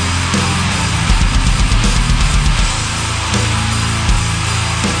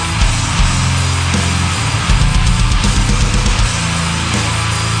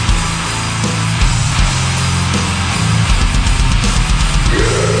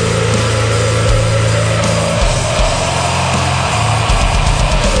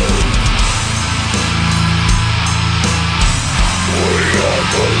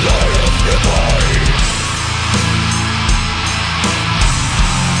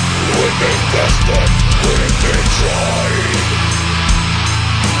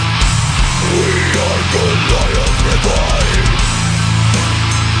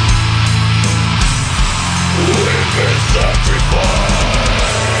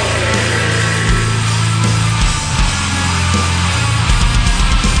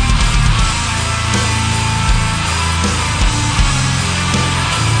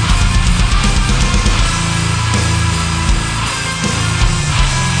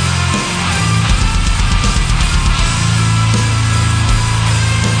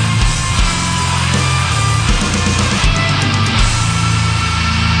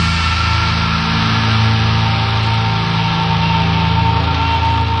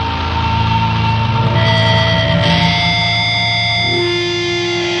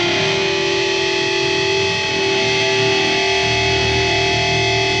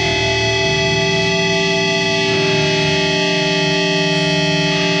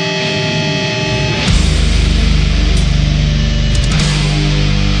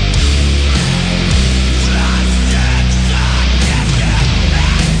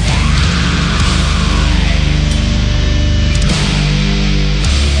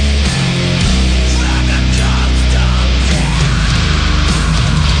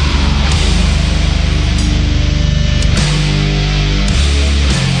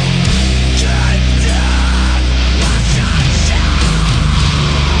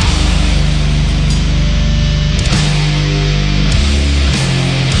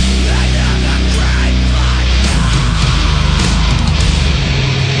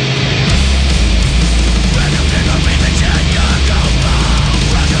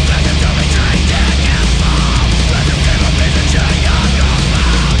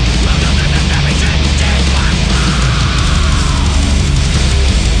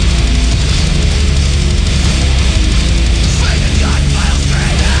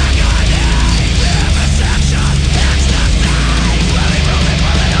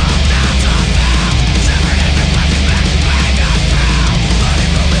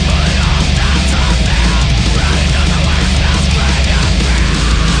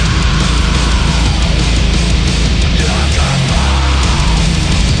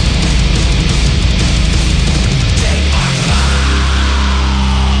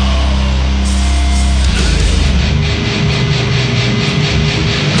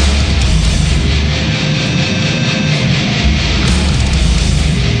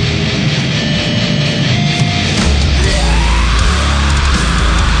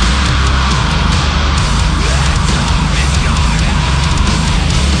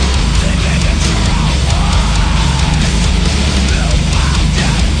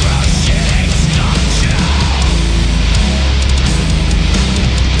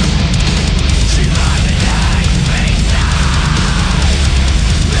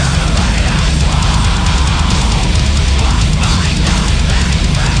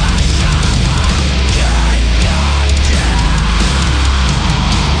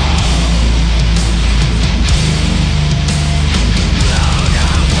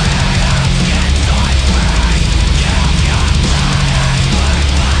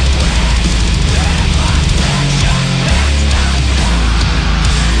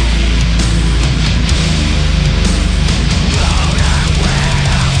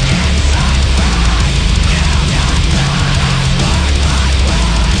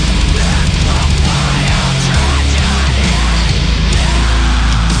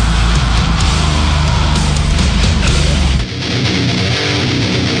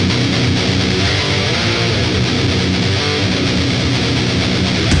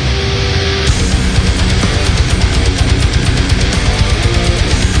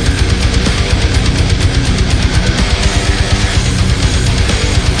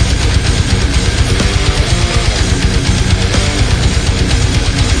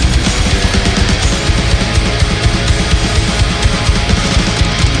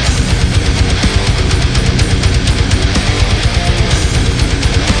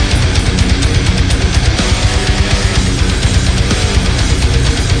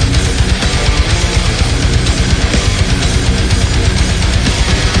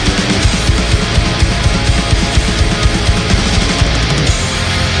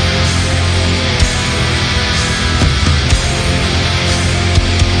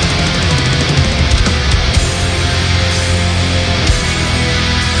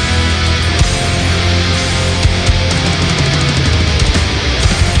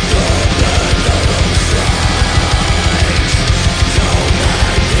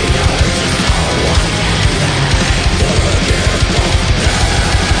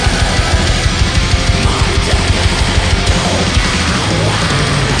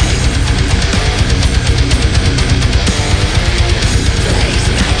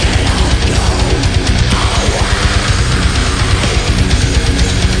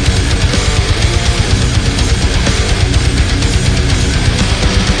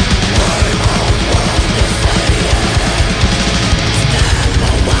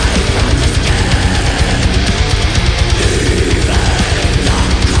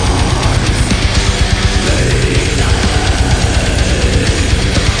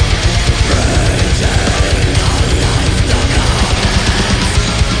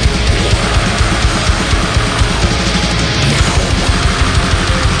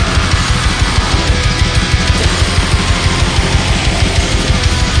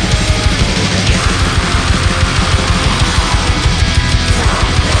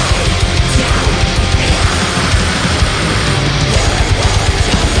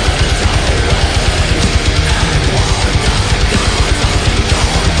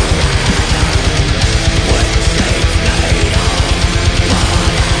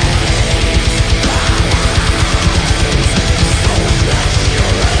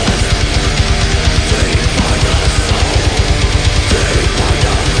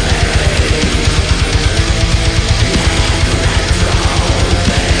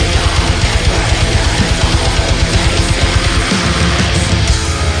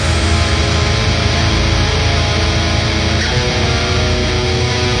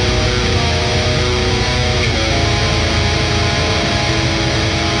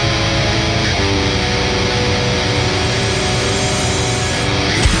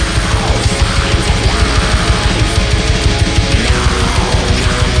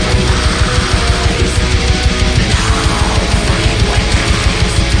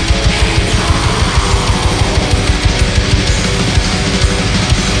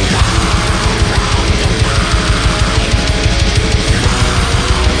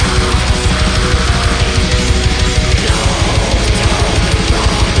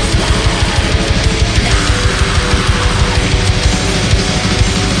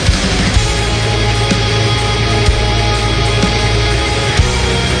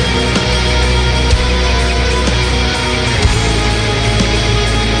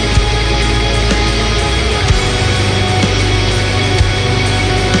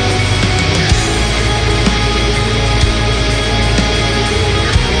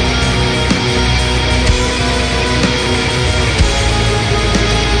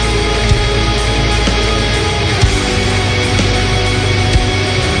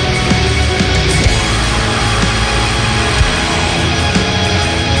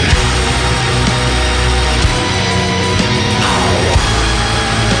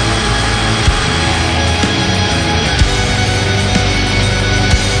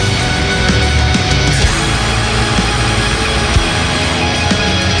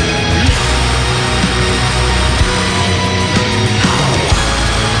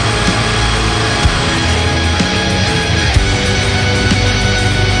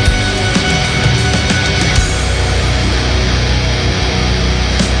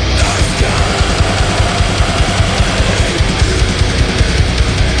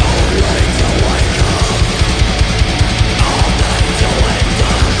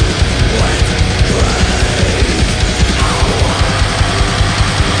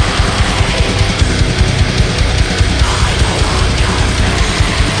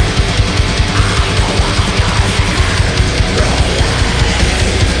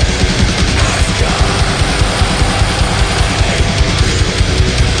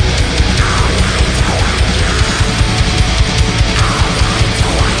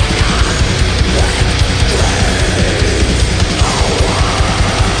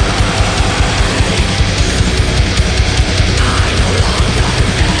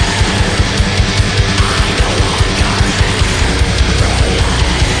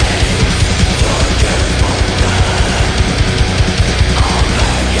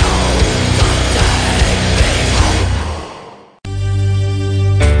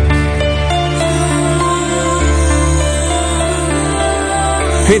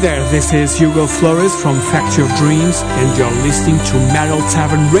 Hey there, this is Hugo Flores from Factory of Dreams, and you're listening to Metal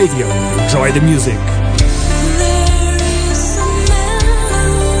Tavern Radio. Enjoy the music.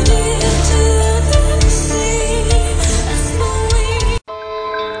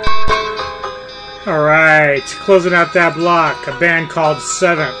 Alright, closing out that block, a band called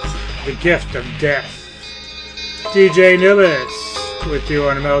Seventh, The Gift of Death. DJ Anubis with you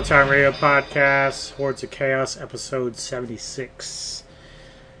on the Metal Time Radio Podcast, Hordes of Chaos, episode 76.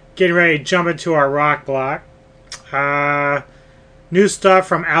 Getting ready to jump into our rock block. New stuff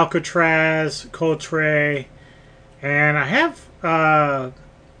from Alcatraz, Coltrane, and I have, well,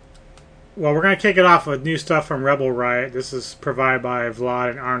 we're going to kick it off with new stuff from Rebel Riot. This is provided by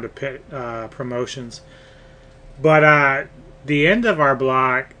Vlad and Arm to Pit Promotions. But the end of our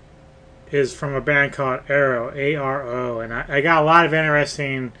block is from a band called Arrow, A-R-O, and I got a lot of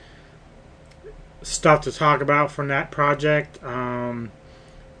interesting stuff to talk about from that project.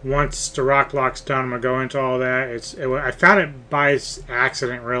 Once the rock block's done, I'm going to go into all that. I found it by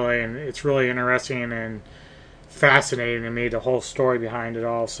accident, really, and it's really interesting and fascinating to me, the whole story behind it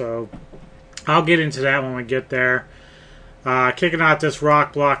all. So I'll get into that when we get there. Kicking out this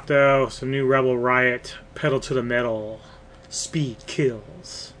rock block, though, some new Rebel Riot, Pedal to the Metal, Speed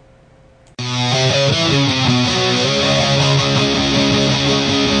Kills.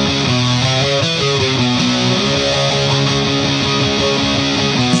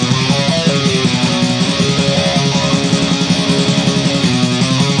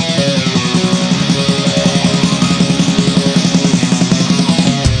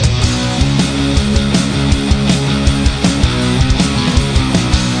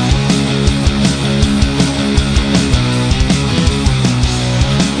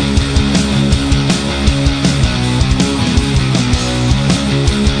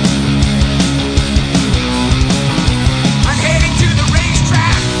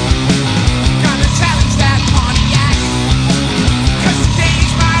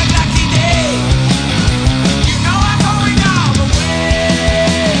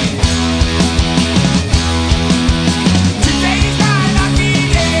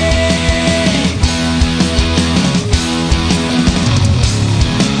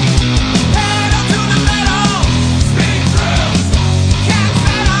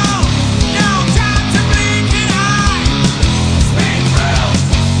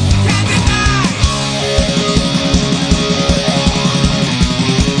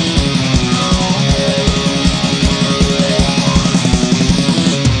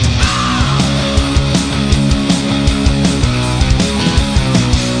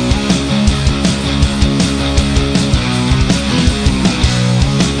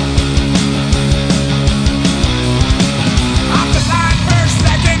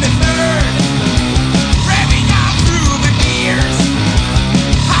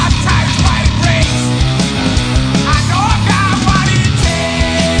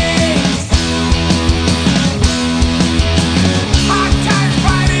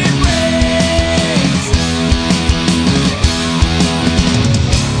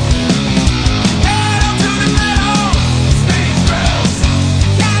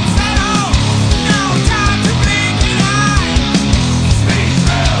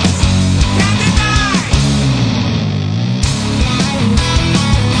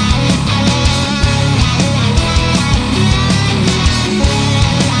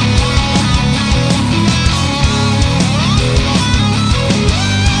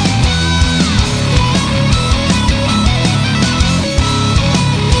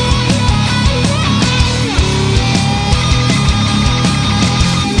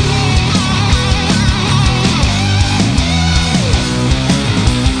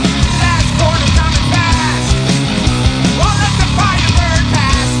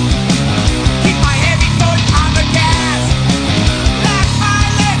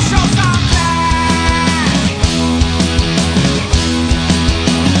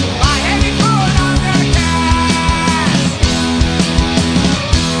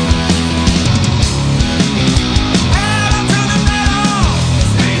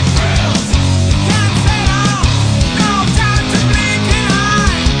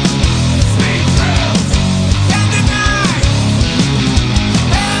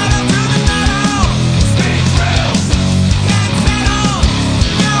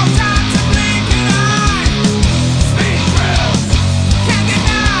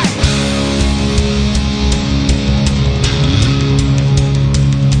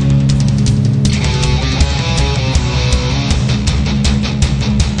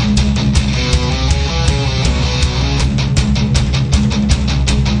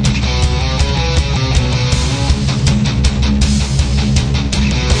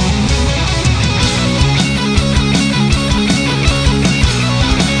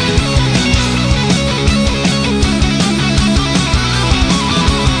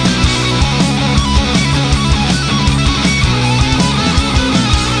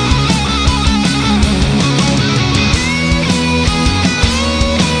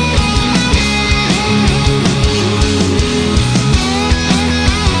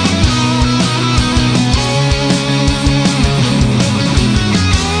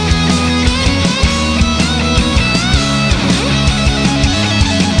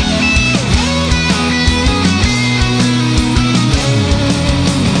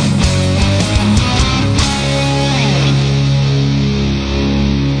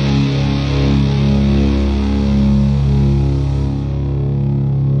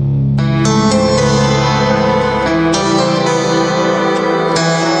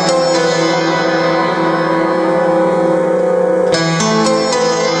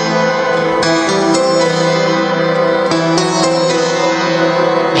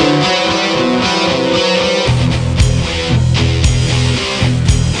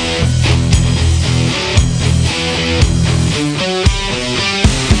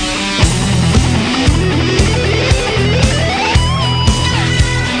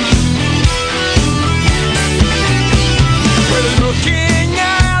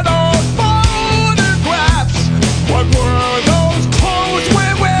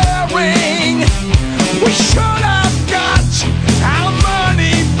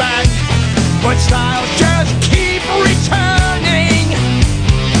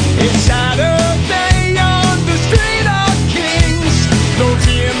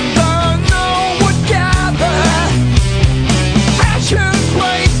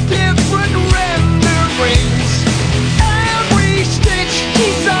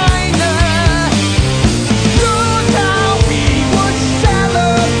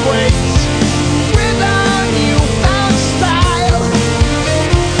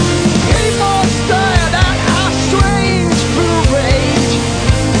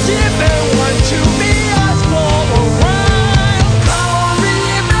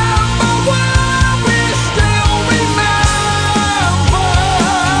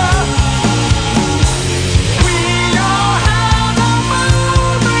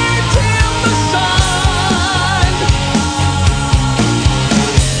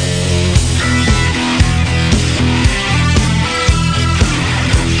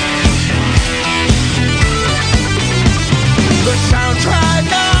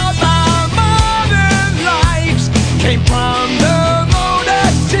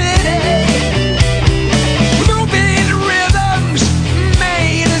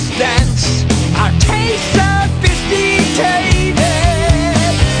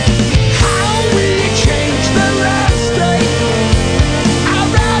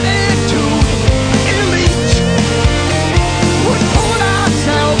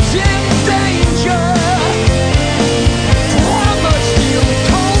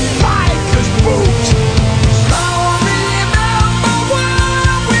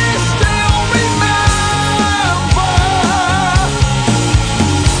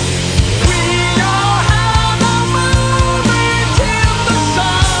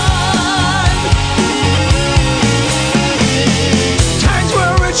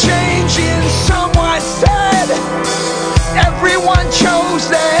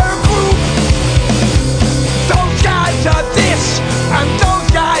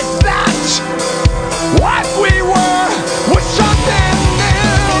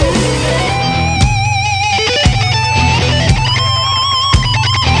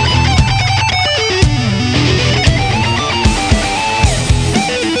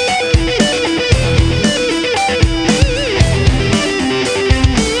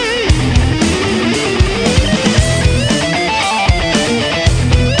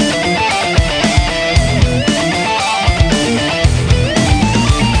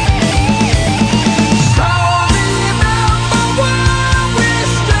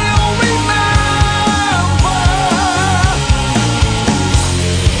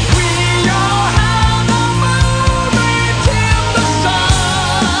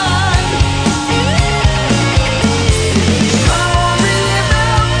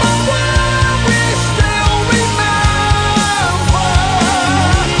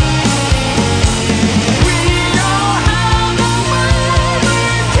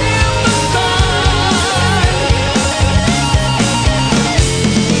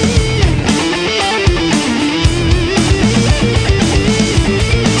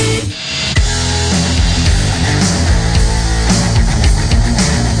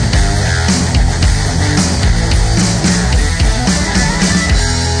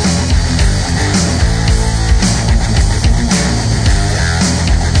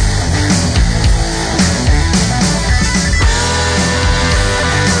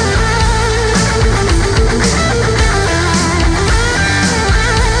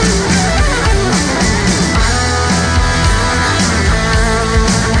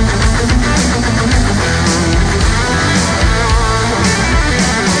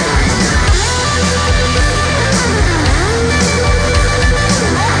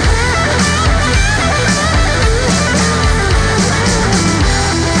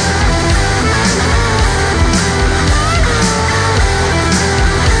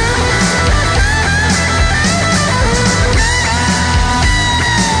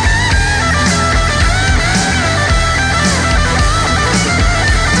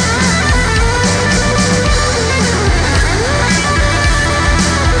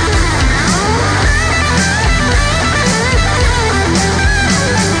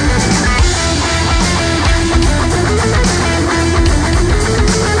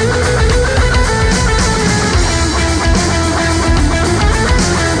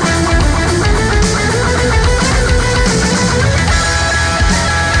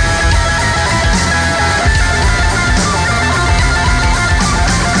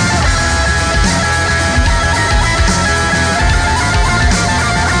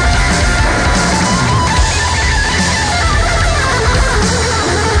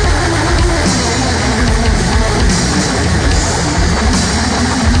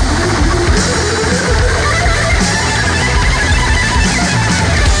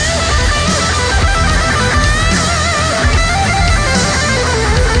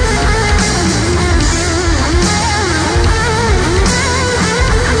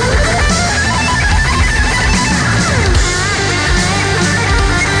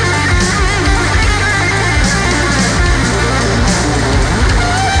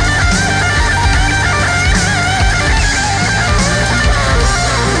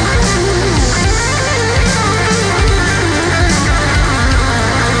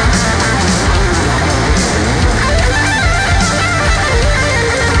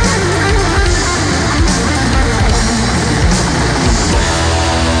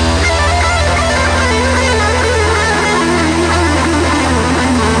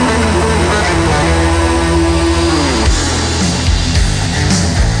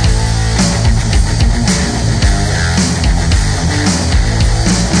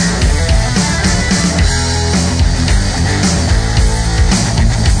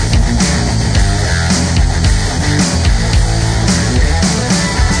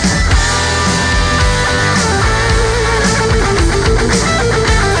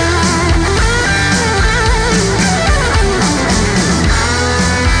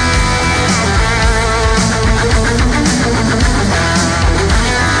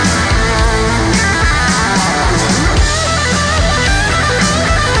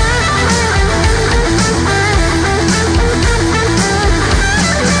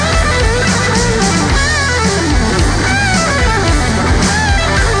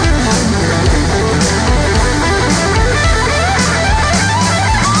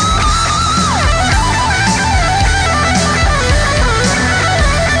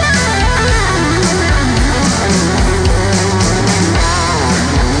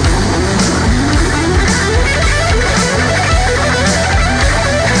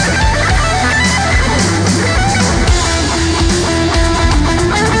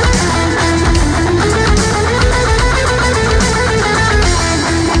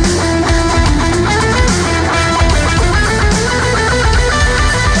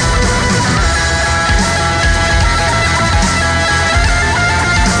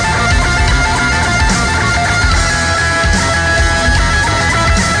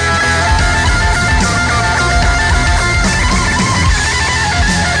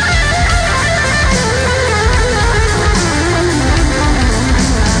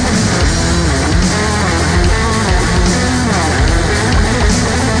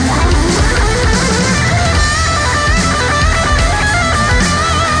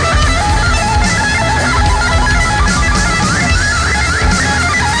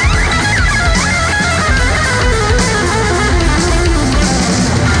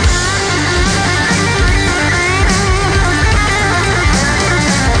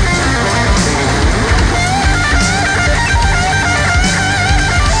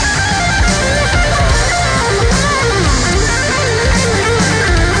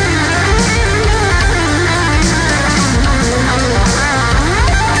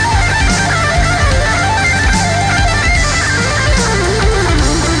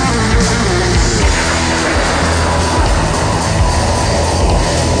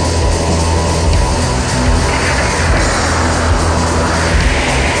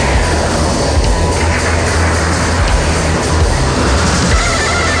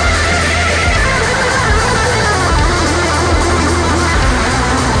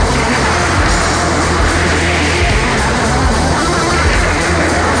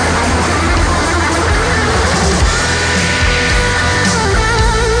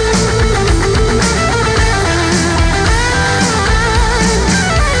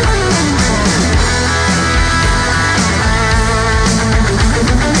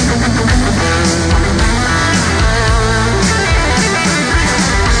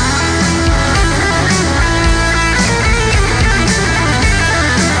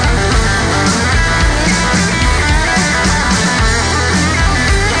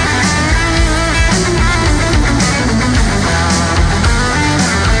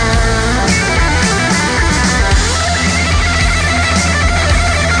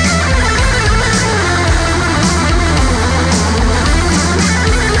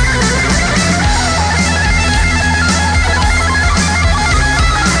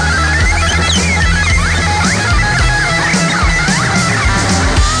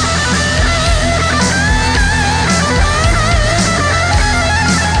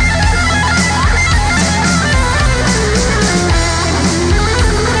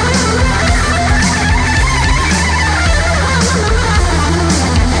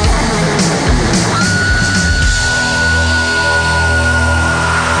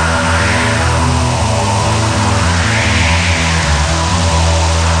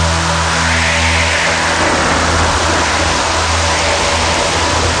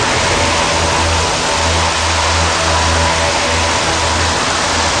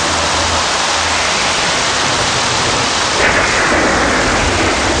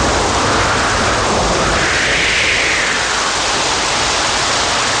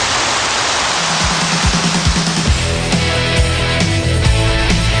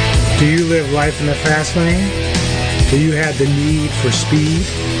 Do you live life in the fast lane? Do you have the need for speed?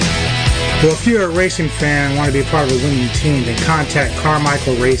 Well, if you're a racing fan and want to be part of a winning team, then contact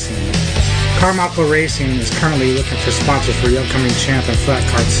Carmichael Racing. Carmichael Racing is currently looking for sponsors for the upcoming Champ and Flat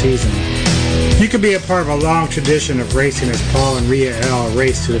Kart season. You could be a part of a long tradition of racing as Paul and Rhea L.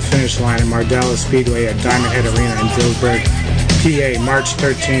 race to the finish line at Mardella Speedway at Diamond Head Arena in Dillsburg, PA, March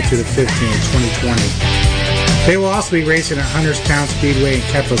 13th through the 15th, 2020. They will also be racing at Hunterstown Speedway and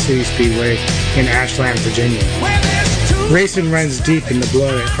Capital City Speedway in Ashland, Virginia. Racing runs deep in the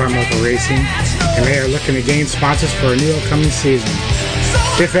blood at Carmichael Racing, and they are looking to gain sponsors for a new upcoming season.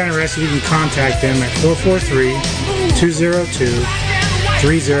 If interested, you can contact them at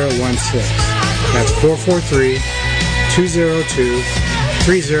 443-202-3016. That's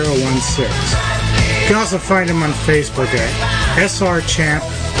 443-202-3016. You can also find them on Facebook at SR Champ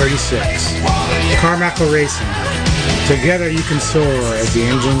 36. Carmichael Racing. Together you can soar as the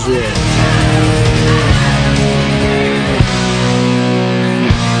engines roar.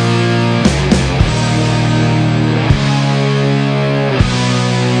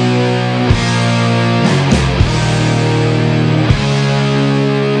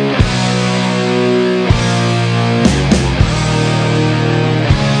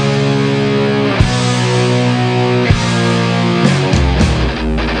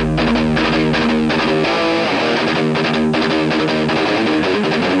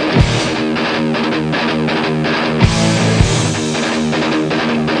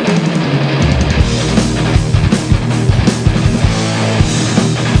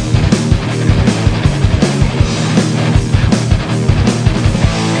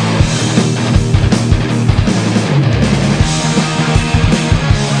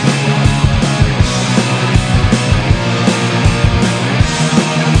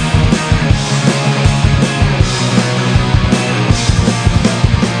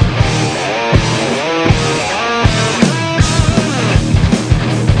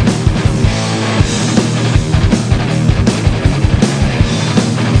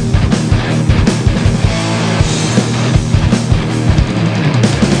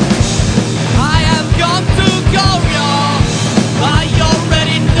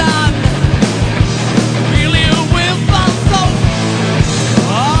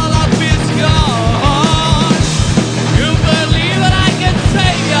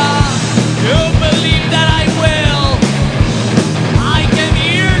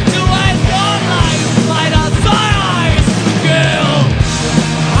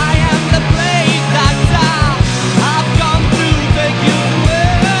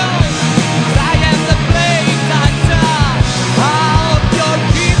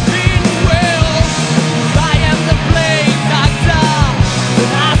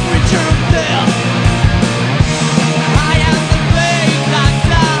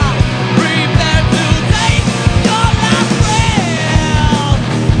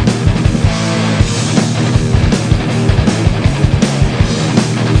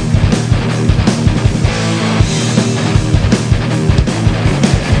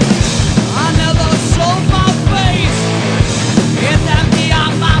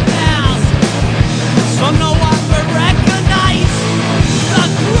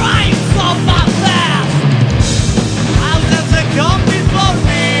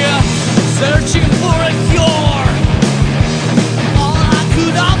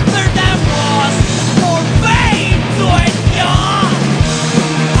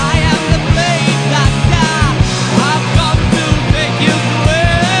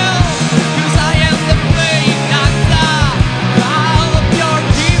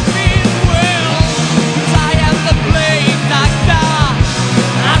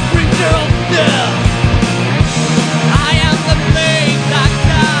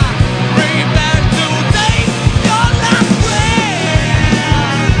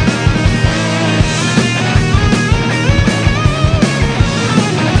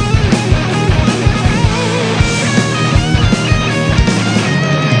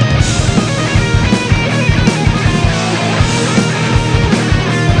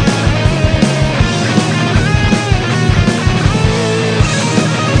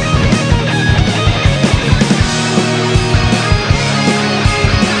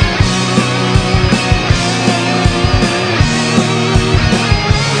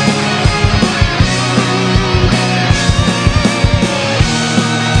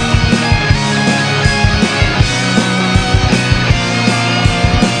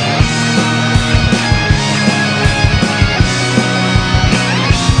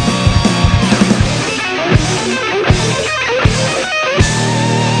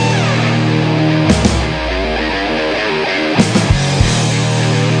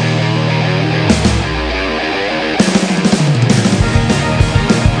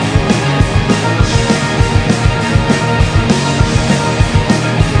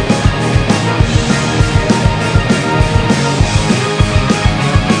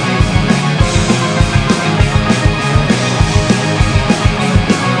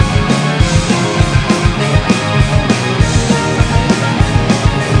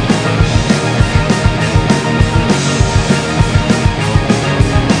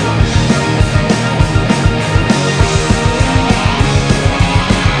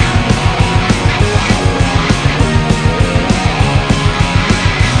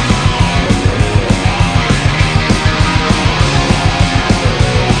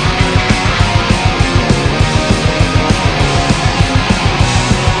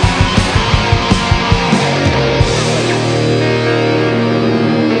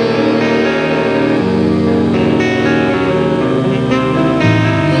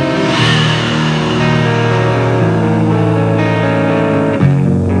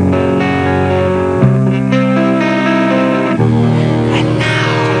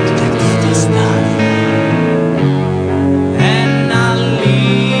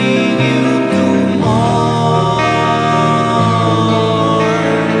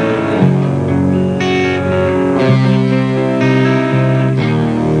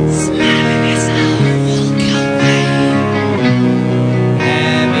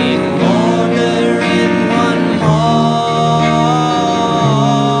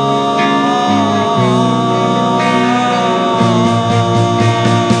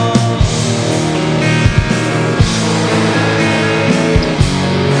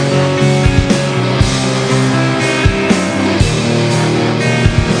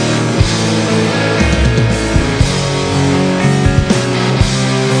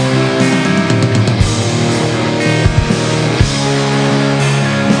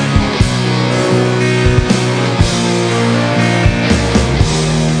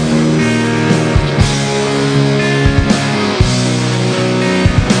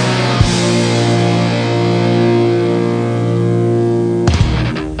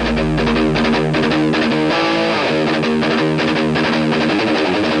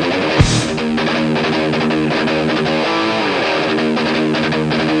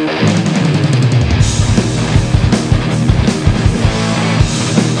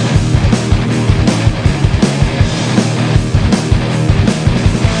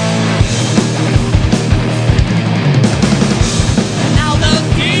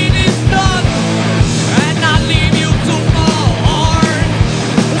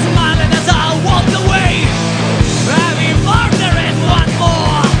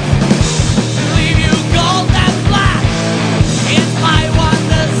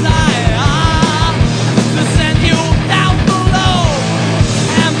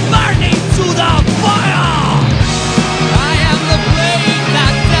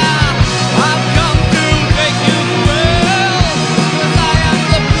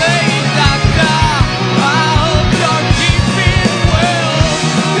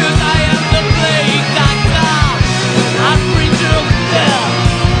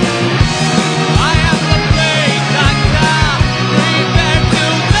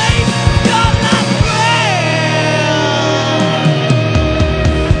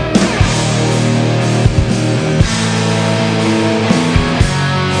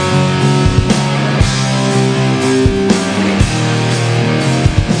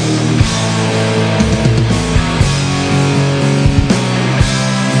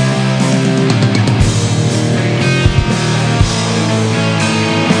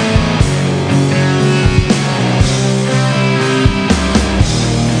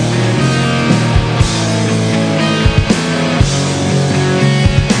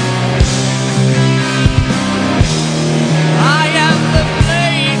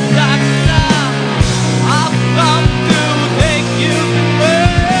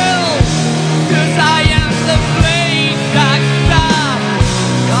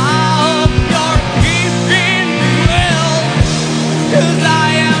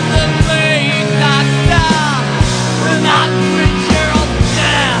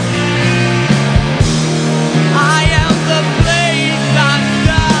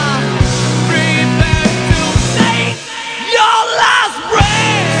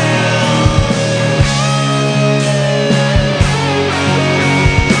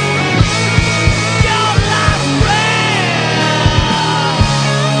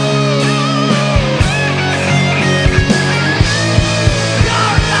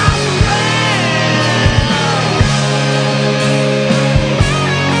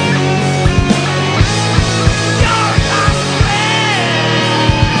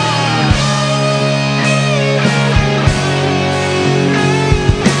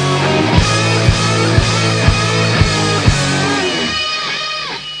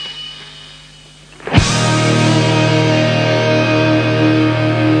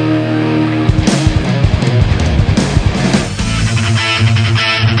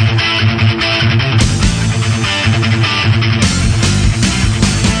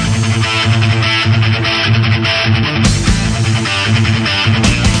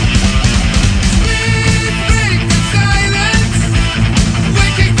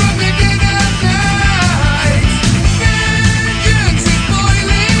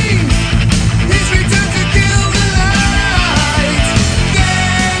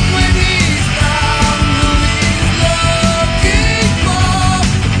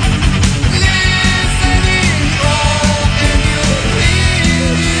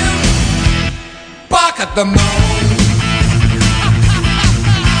 at the moon.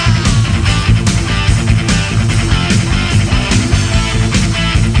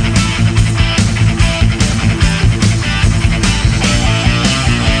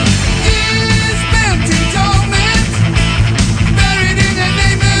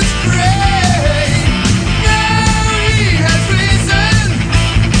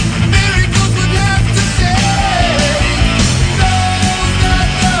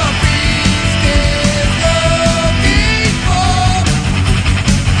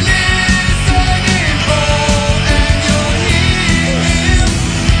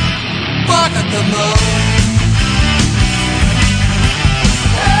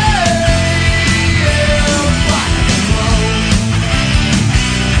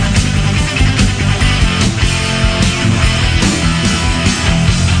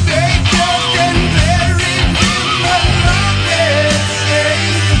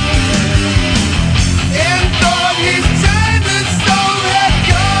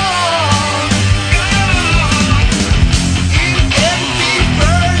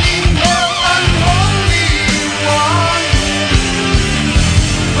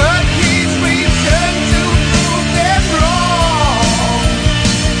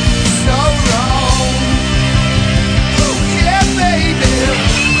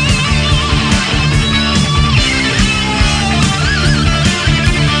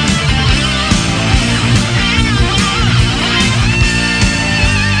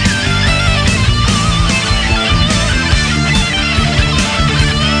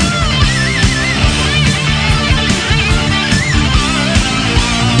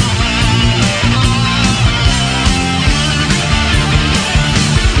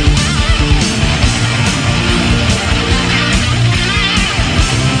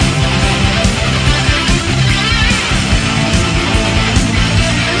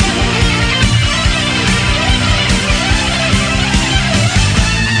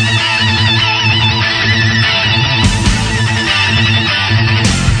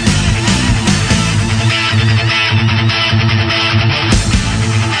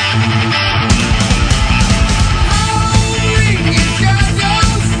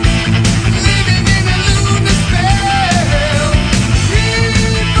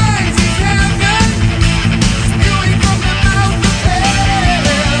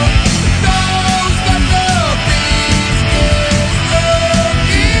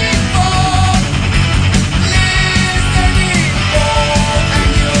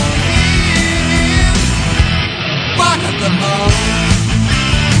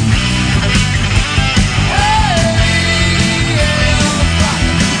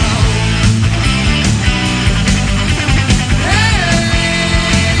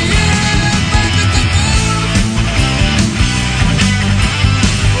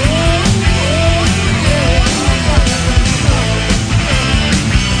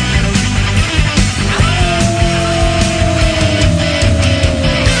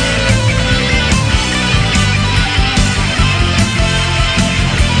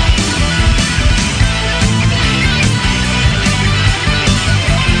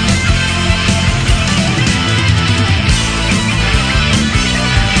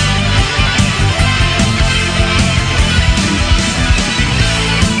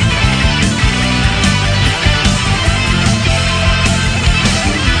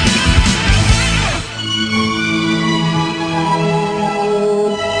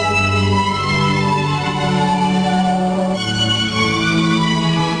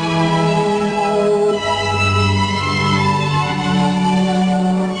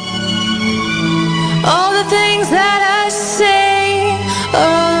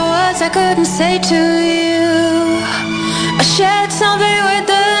 couldn't say to you. I shared something with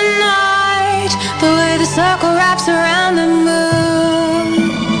the night, the way the circle wraps around the moon.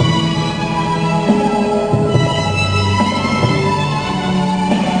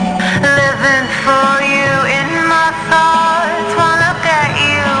 Living for you in my thoughts, one look at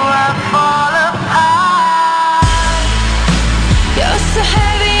you, I fall apart. You're so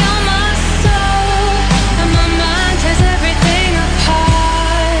heavy on my soul, and my mind tears everything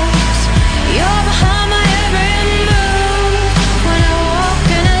apart. You're behind my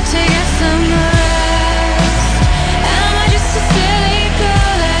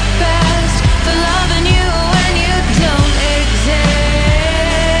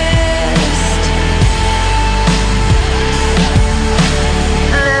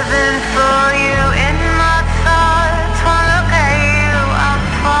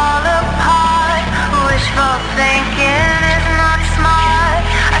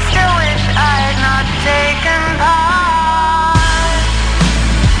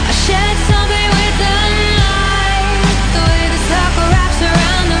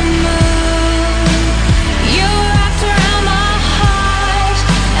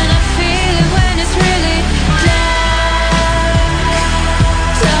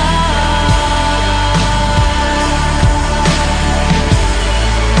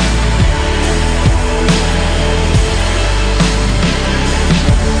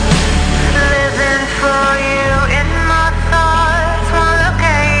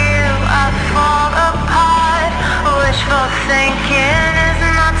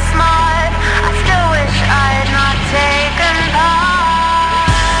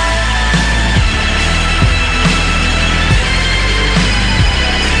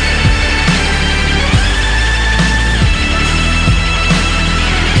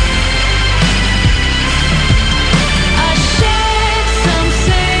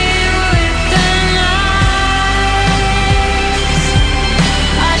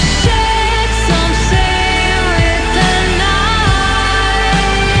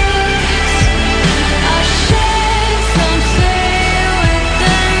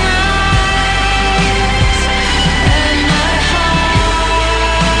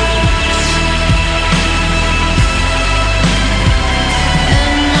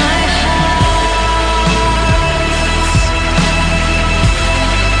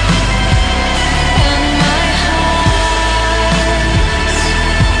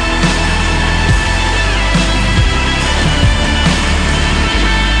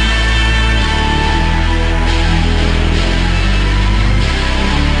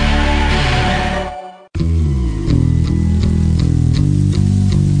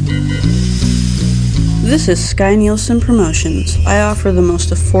This is Sky Nielsen Promotions. I offer the most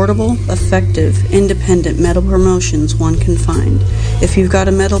affordable, effective, independent metal promotions one can find. If you've got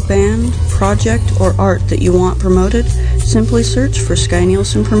a metal band, project, or art that you want promoted, simply search for Sky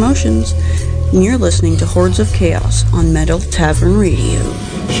Nielsen Promotions. And you're listening to Hordes of Chaos on Metal Tavern Radio.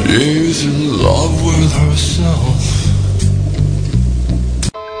 She's in love with herself.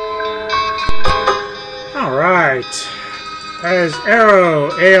 Alright. That is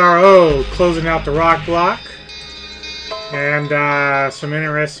Arrow, A-R-O, closing out the rock block. And some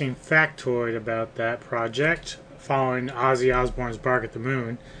interesting factoid about that project, following Ozzy Osbourne's Bark at the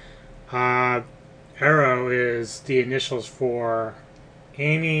Moon. Arrow is the initials for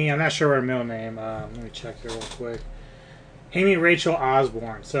Amy, I'm not sure her middle name, let me check here real quick. Amy Rachel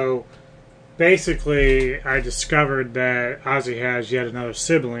Osbourne. So, basically, I discovered that Ozzy has yet another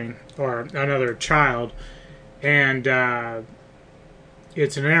sibling, or another child, and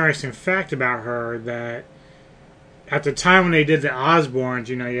it's an interesting fact about her that at the time when they did the Osbournes,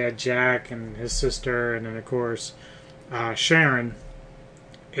 you know, you had Jack and his sister, and then, of course, Sharon.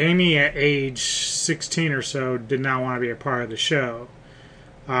 Amy, at age 16 or so, did not want to be a part of the show.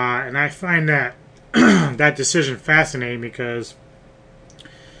 And I find that that decision fascinating because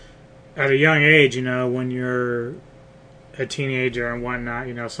at a young age, you know, when you're a teenager and whatnot,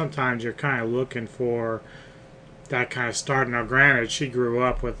 you know, sometimes you're kind of looking for that kind of start. Now, granted, she grew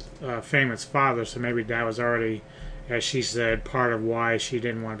up with a famous father, so maybe that was already, as she said, part of why she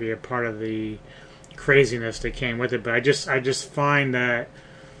didn't want to be a part of the craziness that came with it. But I just find that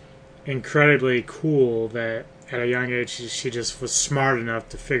incredibly cool that at a young age she just was smart enough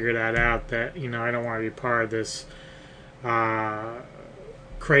to figure that out, that, you know, I don't want to be part of this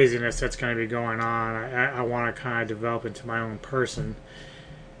craziness that's going to be going on. I want to kind of develop into my own person.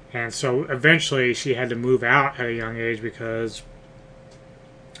 And so eventually she had to move out at a young age because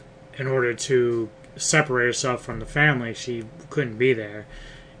in order to separate herself from the family, she couldn't be there.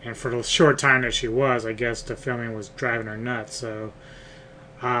 And for the short time that she was, I guess the filming was driving her nuts. So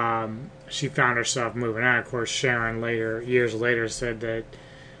she found herself moving out. Of course, Sharon years later, said that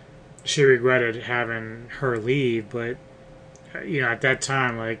she regretted having her leave. But, you know, at that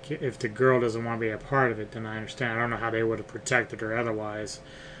time, like, if the girl doesn't want to be a part of it, then I understand. I don't know how they would have protected her otherwise.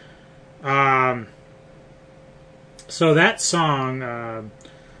 So that song,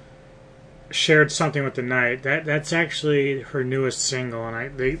 Shared Something with the Night, that's actually her newest single,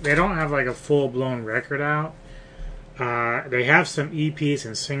 and they don't have like a full-blown record out. They have some EPs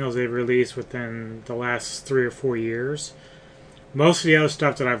and singles they've released within the last 3 or 4 years. Most of the other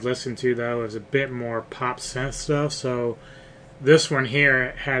stuff that I've listened to, though, is a bit more pop synth stuff, so this one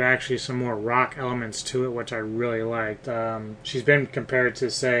here had actually some more rock elements to it, which I really liked. She's been compared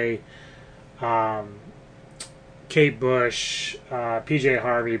to, say, Kate Bush, PJ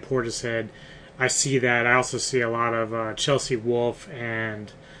Harvey, Portishead. I see that. I also see a lot of Chelsea Wolfe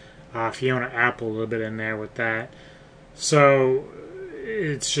and Fiona Apple a little bit in there with that. So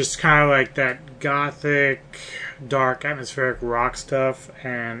it's just kind of like that gothic, dark, atmospheric rock stuff,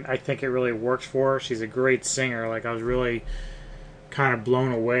 and I think it really works for her. She's a great singer. Like, I was really kind of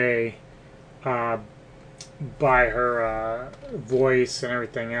blown away by her voice and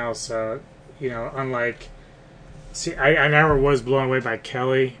everything else. So, you know, unlike... See, I never was blown away by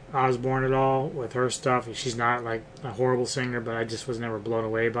Kelly Osbourne at all with her stuff. She's not, like, a horrible singer, but I just was never blown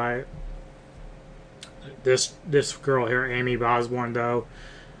away by it. This girl here, Amy Osbourne, though,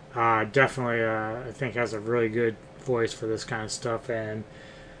 definitely, I think, has a really good voice for this kind of stuff. And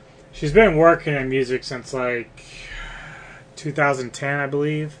she's been working in music since, like, 2010, I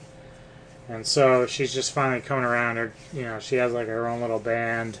believe. And so she's just finally coming around. Her, you know, she has, like, her own little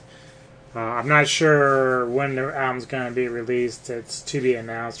band. I'm not sure when the album's going to be released. It's to be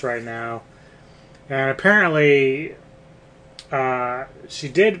announced right now. And apparently, she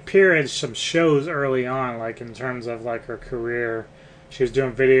did appear in some shows early on, like in terms of like her career. She was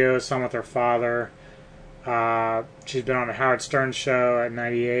doing videos, some with her father. She's been on the Howard Stern show at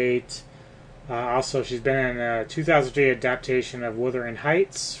 98. Also, she's been in a 2003 adaptation of Wuthering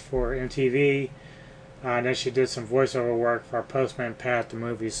Heights for MTV. And then she did some voiceover work for Postman Pat, the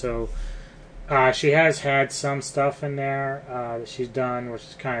movie. So she has had some stuff in there that she's done, which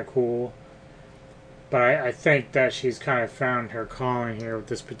is kind of cool. But I think that she's kind of found her calling here with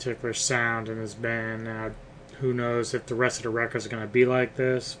this particular sound in this band. Now, who knows if the rest of the records are going to be like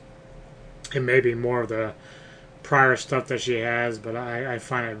this. It may be more of the prior stuff that she has, but I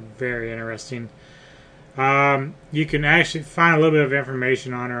find it very interesting. You can actually find a little bit of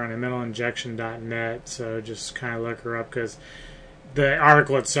information on her on the metalinjection.net, so just kind of look her up, because the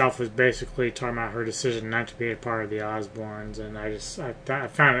article itself was basically talking about her decision not to be a part of the Osbournes, and I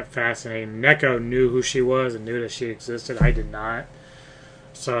found it fascinating. Neko knew who she was and knew that she existed. I did not.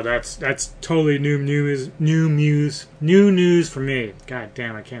 So that's totally new news for me. God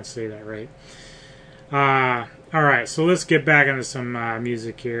damn, I can't say that right. All right, so let's get back into some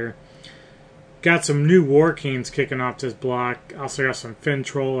music here. Got some new War Kings kicking off this block. Also got some Fin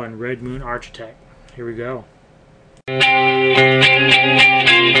Troll and Red Moon Architect. Here we go.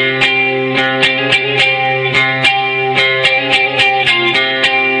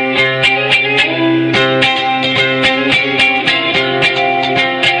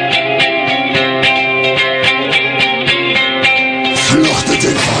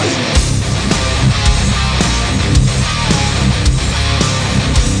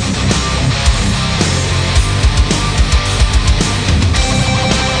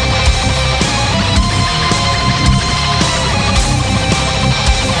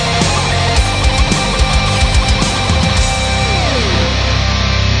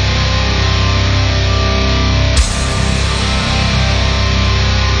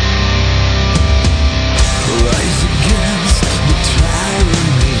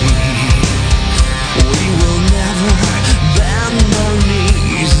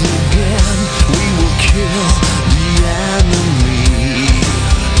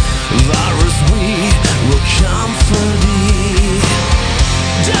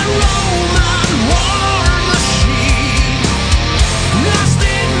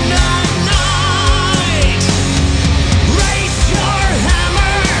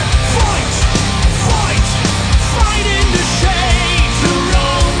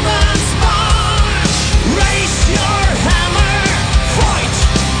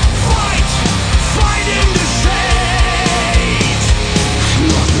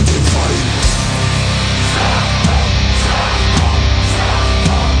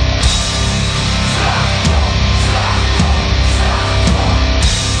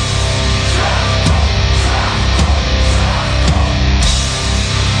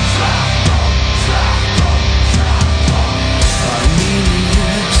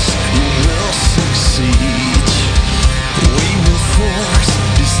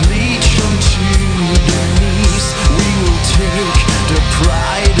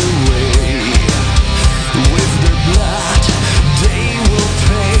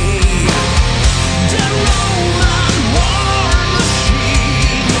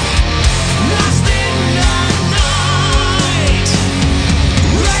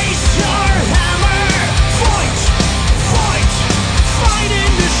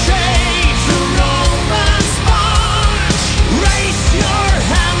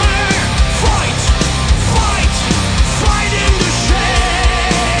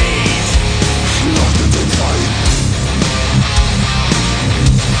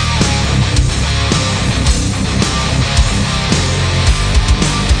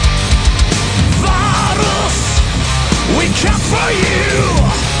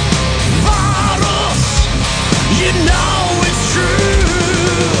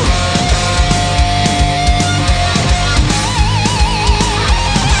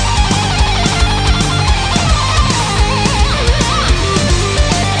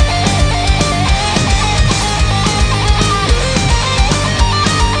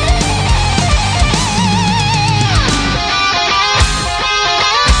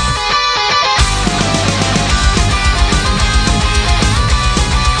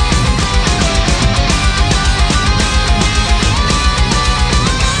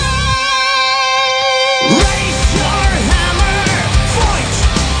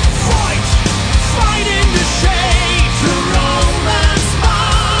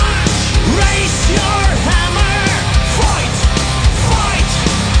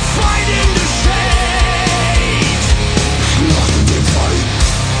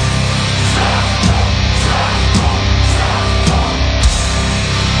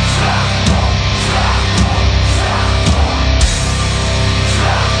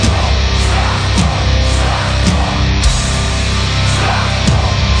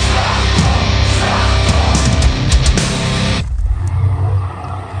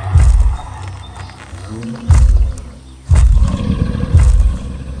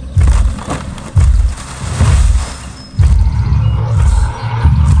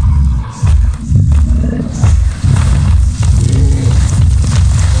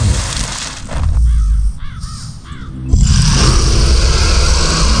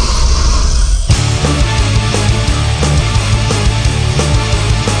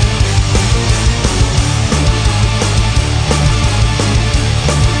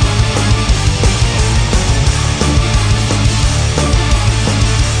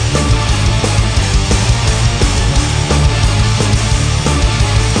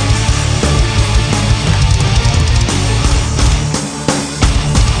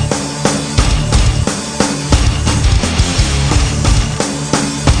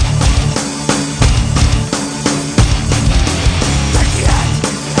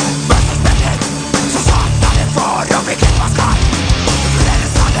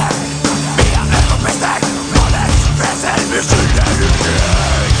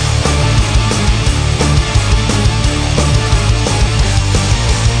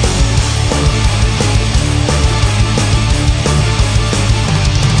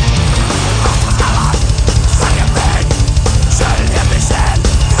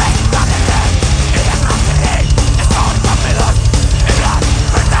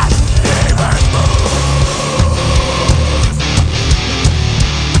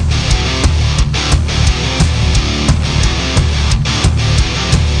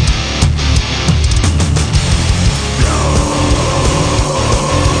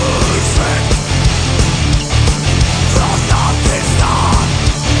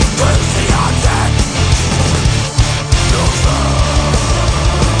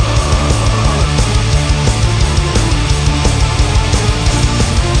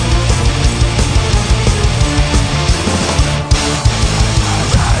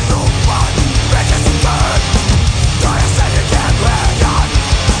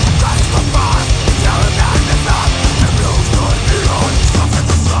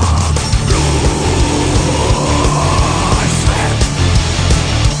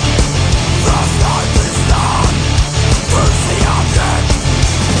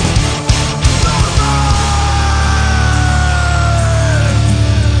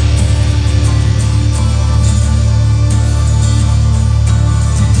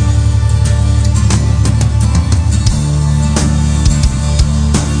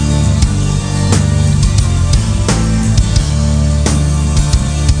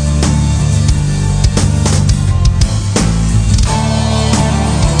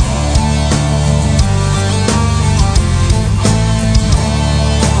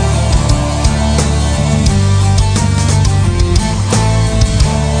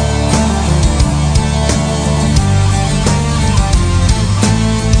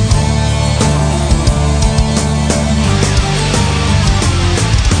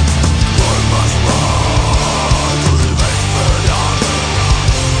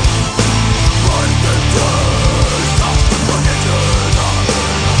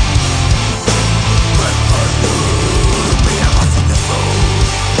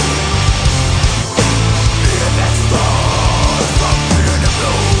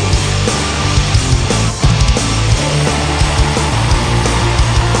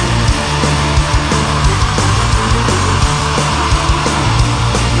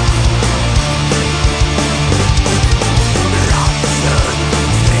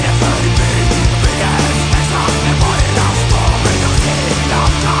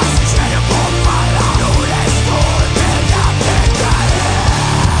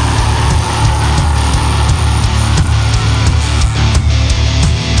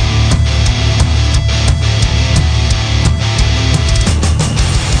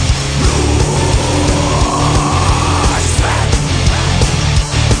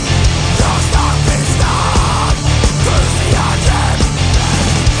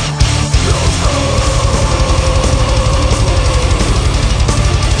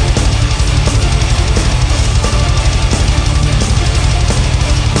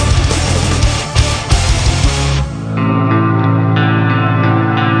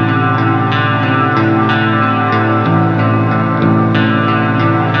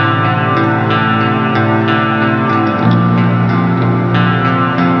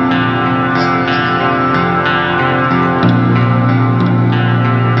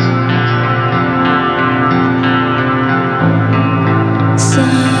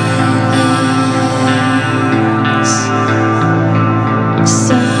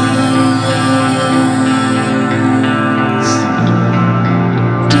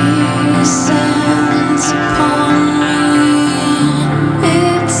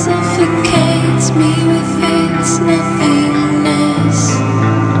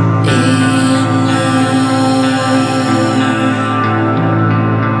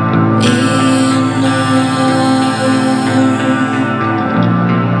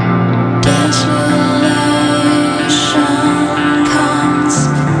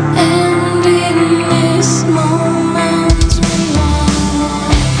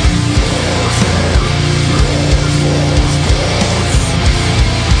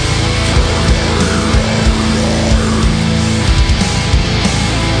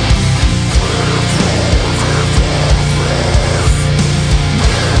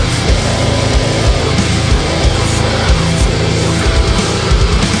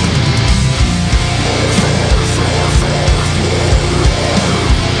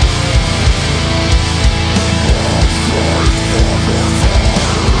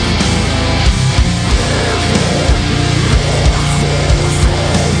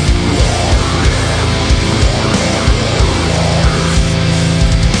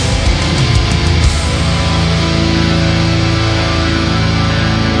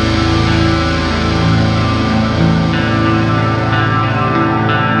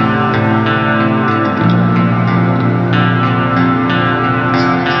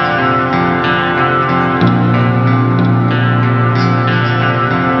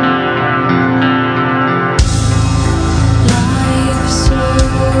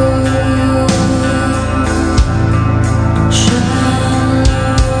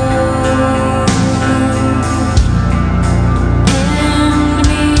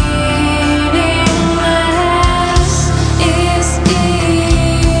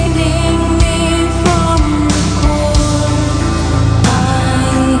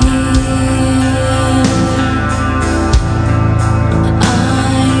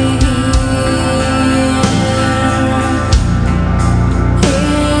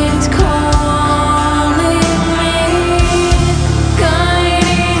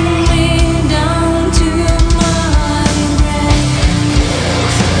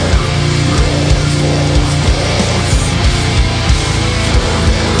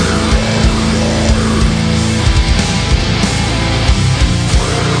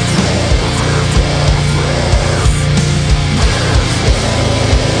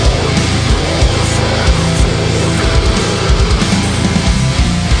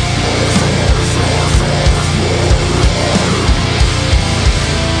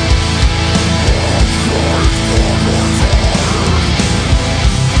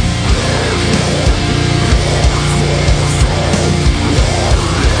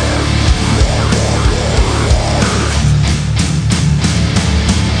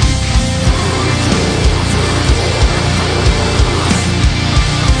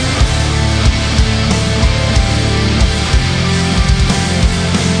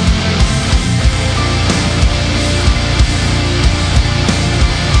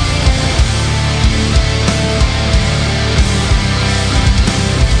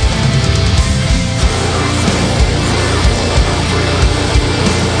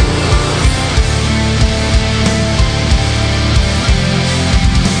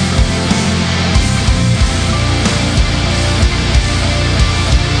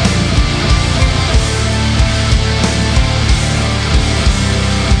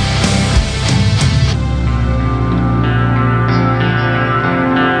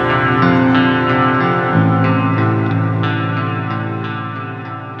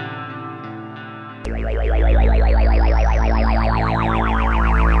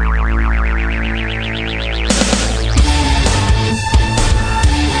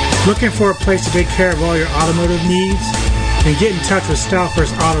 Looking for a place to take care of all your automotive needs? Then get in touch with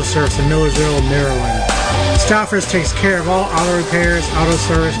Stouffer's Auto Service in Millersville, Maryland. Stouffer's takes care of all auto repairs, auto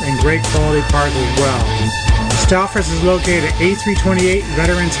service, and great quality parts as well. Stouffer's is located at 8328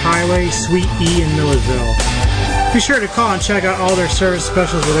 Veterans Highway, Suite E in Millersville. Be sure to call and check out all their service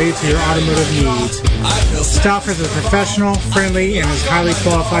specials related to your automotive needs. Stouffer's is professional, friendly, and is highly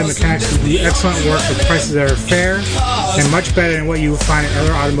qualified mechanics who do excellent work with prices that are fair and much better than what you will find at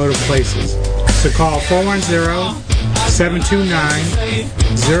other automotive places. So call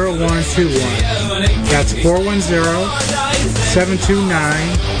 410-729-0121. That's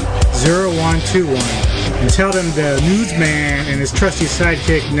 410-729-0121. And tell them the newsman and his trusty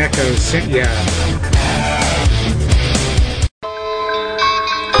sidekick Neko sent ya.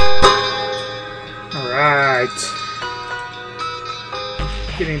 Alright.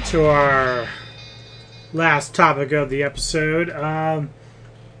 Getting to our last topic of the episode.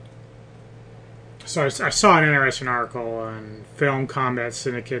 So I saw an interesting article on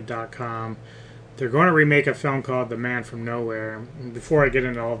filmcombatsyndicate.com. They're going to remake a film called The Man from Nowhere. And before I get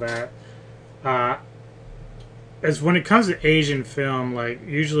into all that, as when it comes to Asian film, like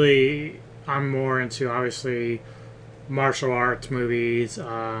usually I'm more into obviously martial arts movies,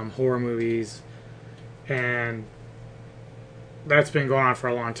 horror movies, and that's been going on for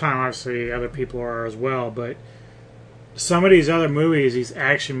a long time. Obviously other people are as well, but some of these other movies, these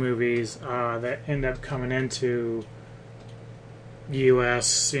action movies that end up coming into the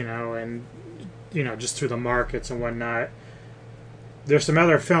U.S., and just through the markets and whatnot, there's some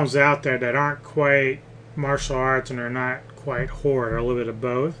other films out there that aren't quite martial arts and are not quite horror. They're a little bit of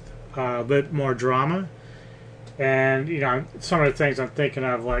both, a bit more drama. And some of the things I'm thinking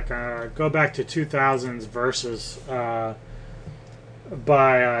of, like go back to 2000's Versus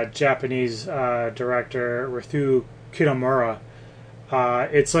by Japanese director Ryu Kitamura.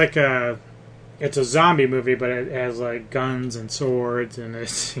 It's a zombie movie, but it has like guns and swords, and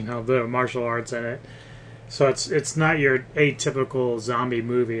it's a bit of martial arts in it. So it's not your atypical zombie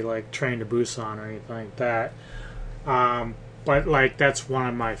movie like Train to Busan or anything like that. But like that's one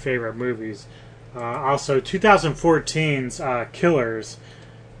of my favorite movies. Also, 2014's Killers,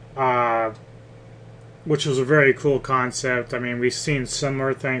 which was a very cool concept. I mean, we've seen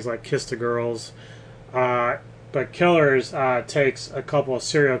similar things like Kiss the Girls, but Killers takes a couple of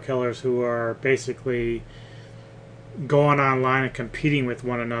serial killers who are basically going online and competing with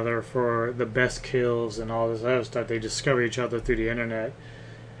one another for the best kills and all this other stuff. They discover each other through the internet.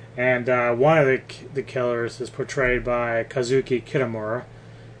 And one of the killers is portrayed by Kazuki Kitamura,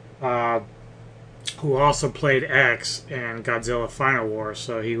 who also played X in Godzilla Final War.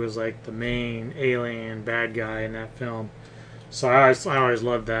 So he was like the main alien bad guy in that film. So I always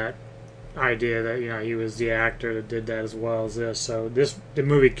loved that idea that he was the actor that did that as well as this. So the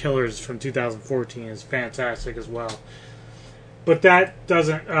movie Killers from 2014 is fantastic as well. But that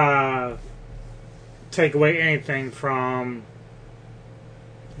doesn't take away anything from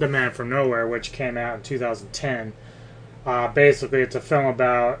The Man from Nowhere, which came out in 2010. Basically, it's a film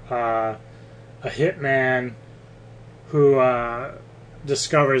about a hitman who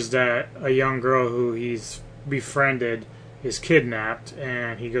discovers that a young girl who he's befriended is kidnapped,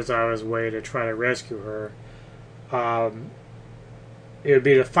 and he goes out of his way to try to rescue her. It would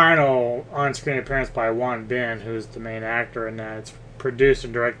be the final on-screen appearance by Won Bin, who's the main actor in that. It's produced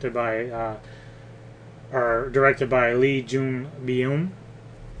and directed by Lee Jun-byung,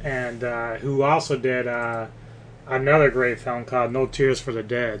 and who also did another great film called No Tears for the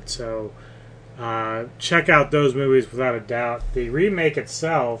Dead. So check out those movies without a doubt. The remake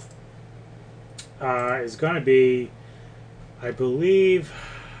itself is going to be, I believe,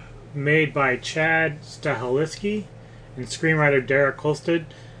 made by Chad Stahelski and screenwriter Derek Kolstad,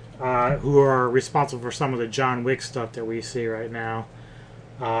 who are responsible for some of the John Wick stuff that we see right now.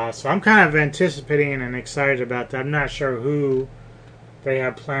 So I'm kind of anticipating and excited about that. I'm not sure who they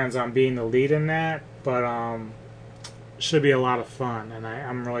have plans on being the lead in that, but should be a lot of fun, and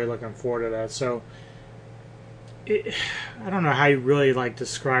I'm really looking forward to that. So I don't know how you really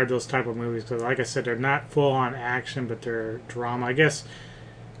describe those type of movies, because like I said, they're not full on action, but they're drama. I guess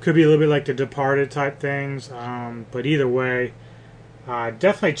could be a little bit like The Departed type things, but either way,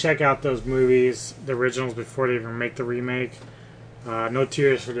 definitely check out those movies, the originals, before they even make the remake. No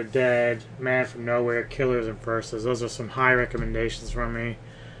Tears for the Dead, Man from Nowhere, Killers, and Versus. Those are some high recommendations from me.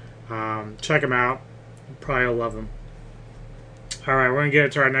 Check them out. You probably will love them. Alright, we're going to get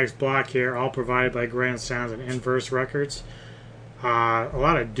into our next block here, all provided by Grand Sounds and Inverse Records. A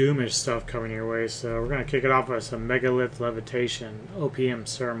lot of doomish stuff coming your way, so we're going to kick it off with some Megalith Levitation, OPM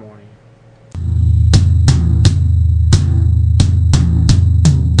Ceremony.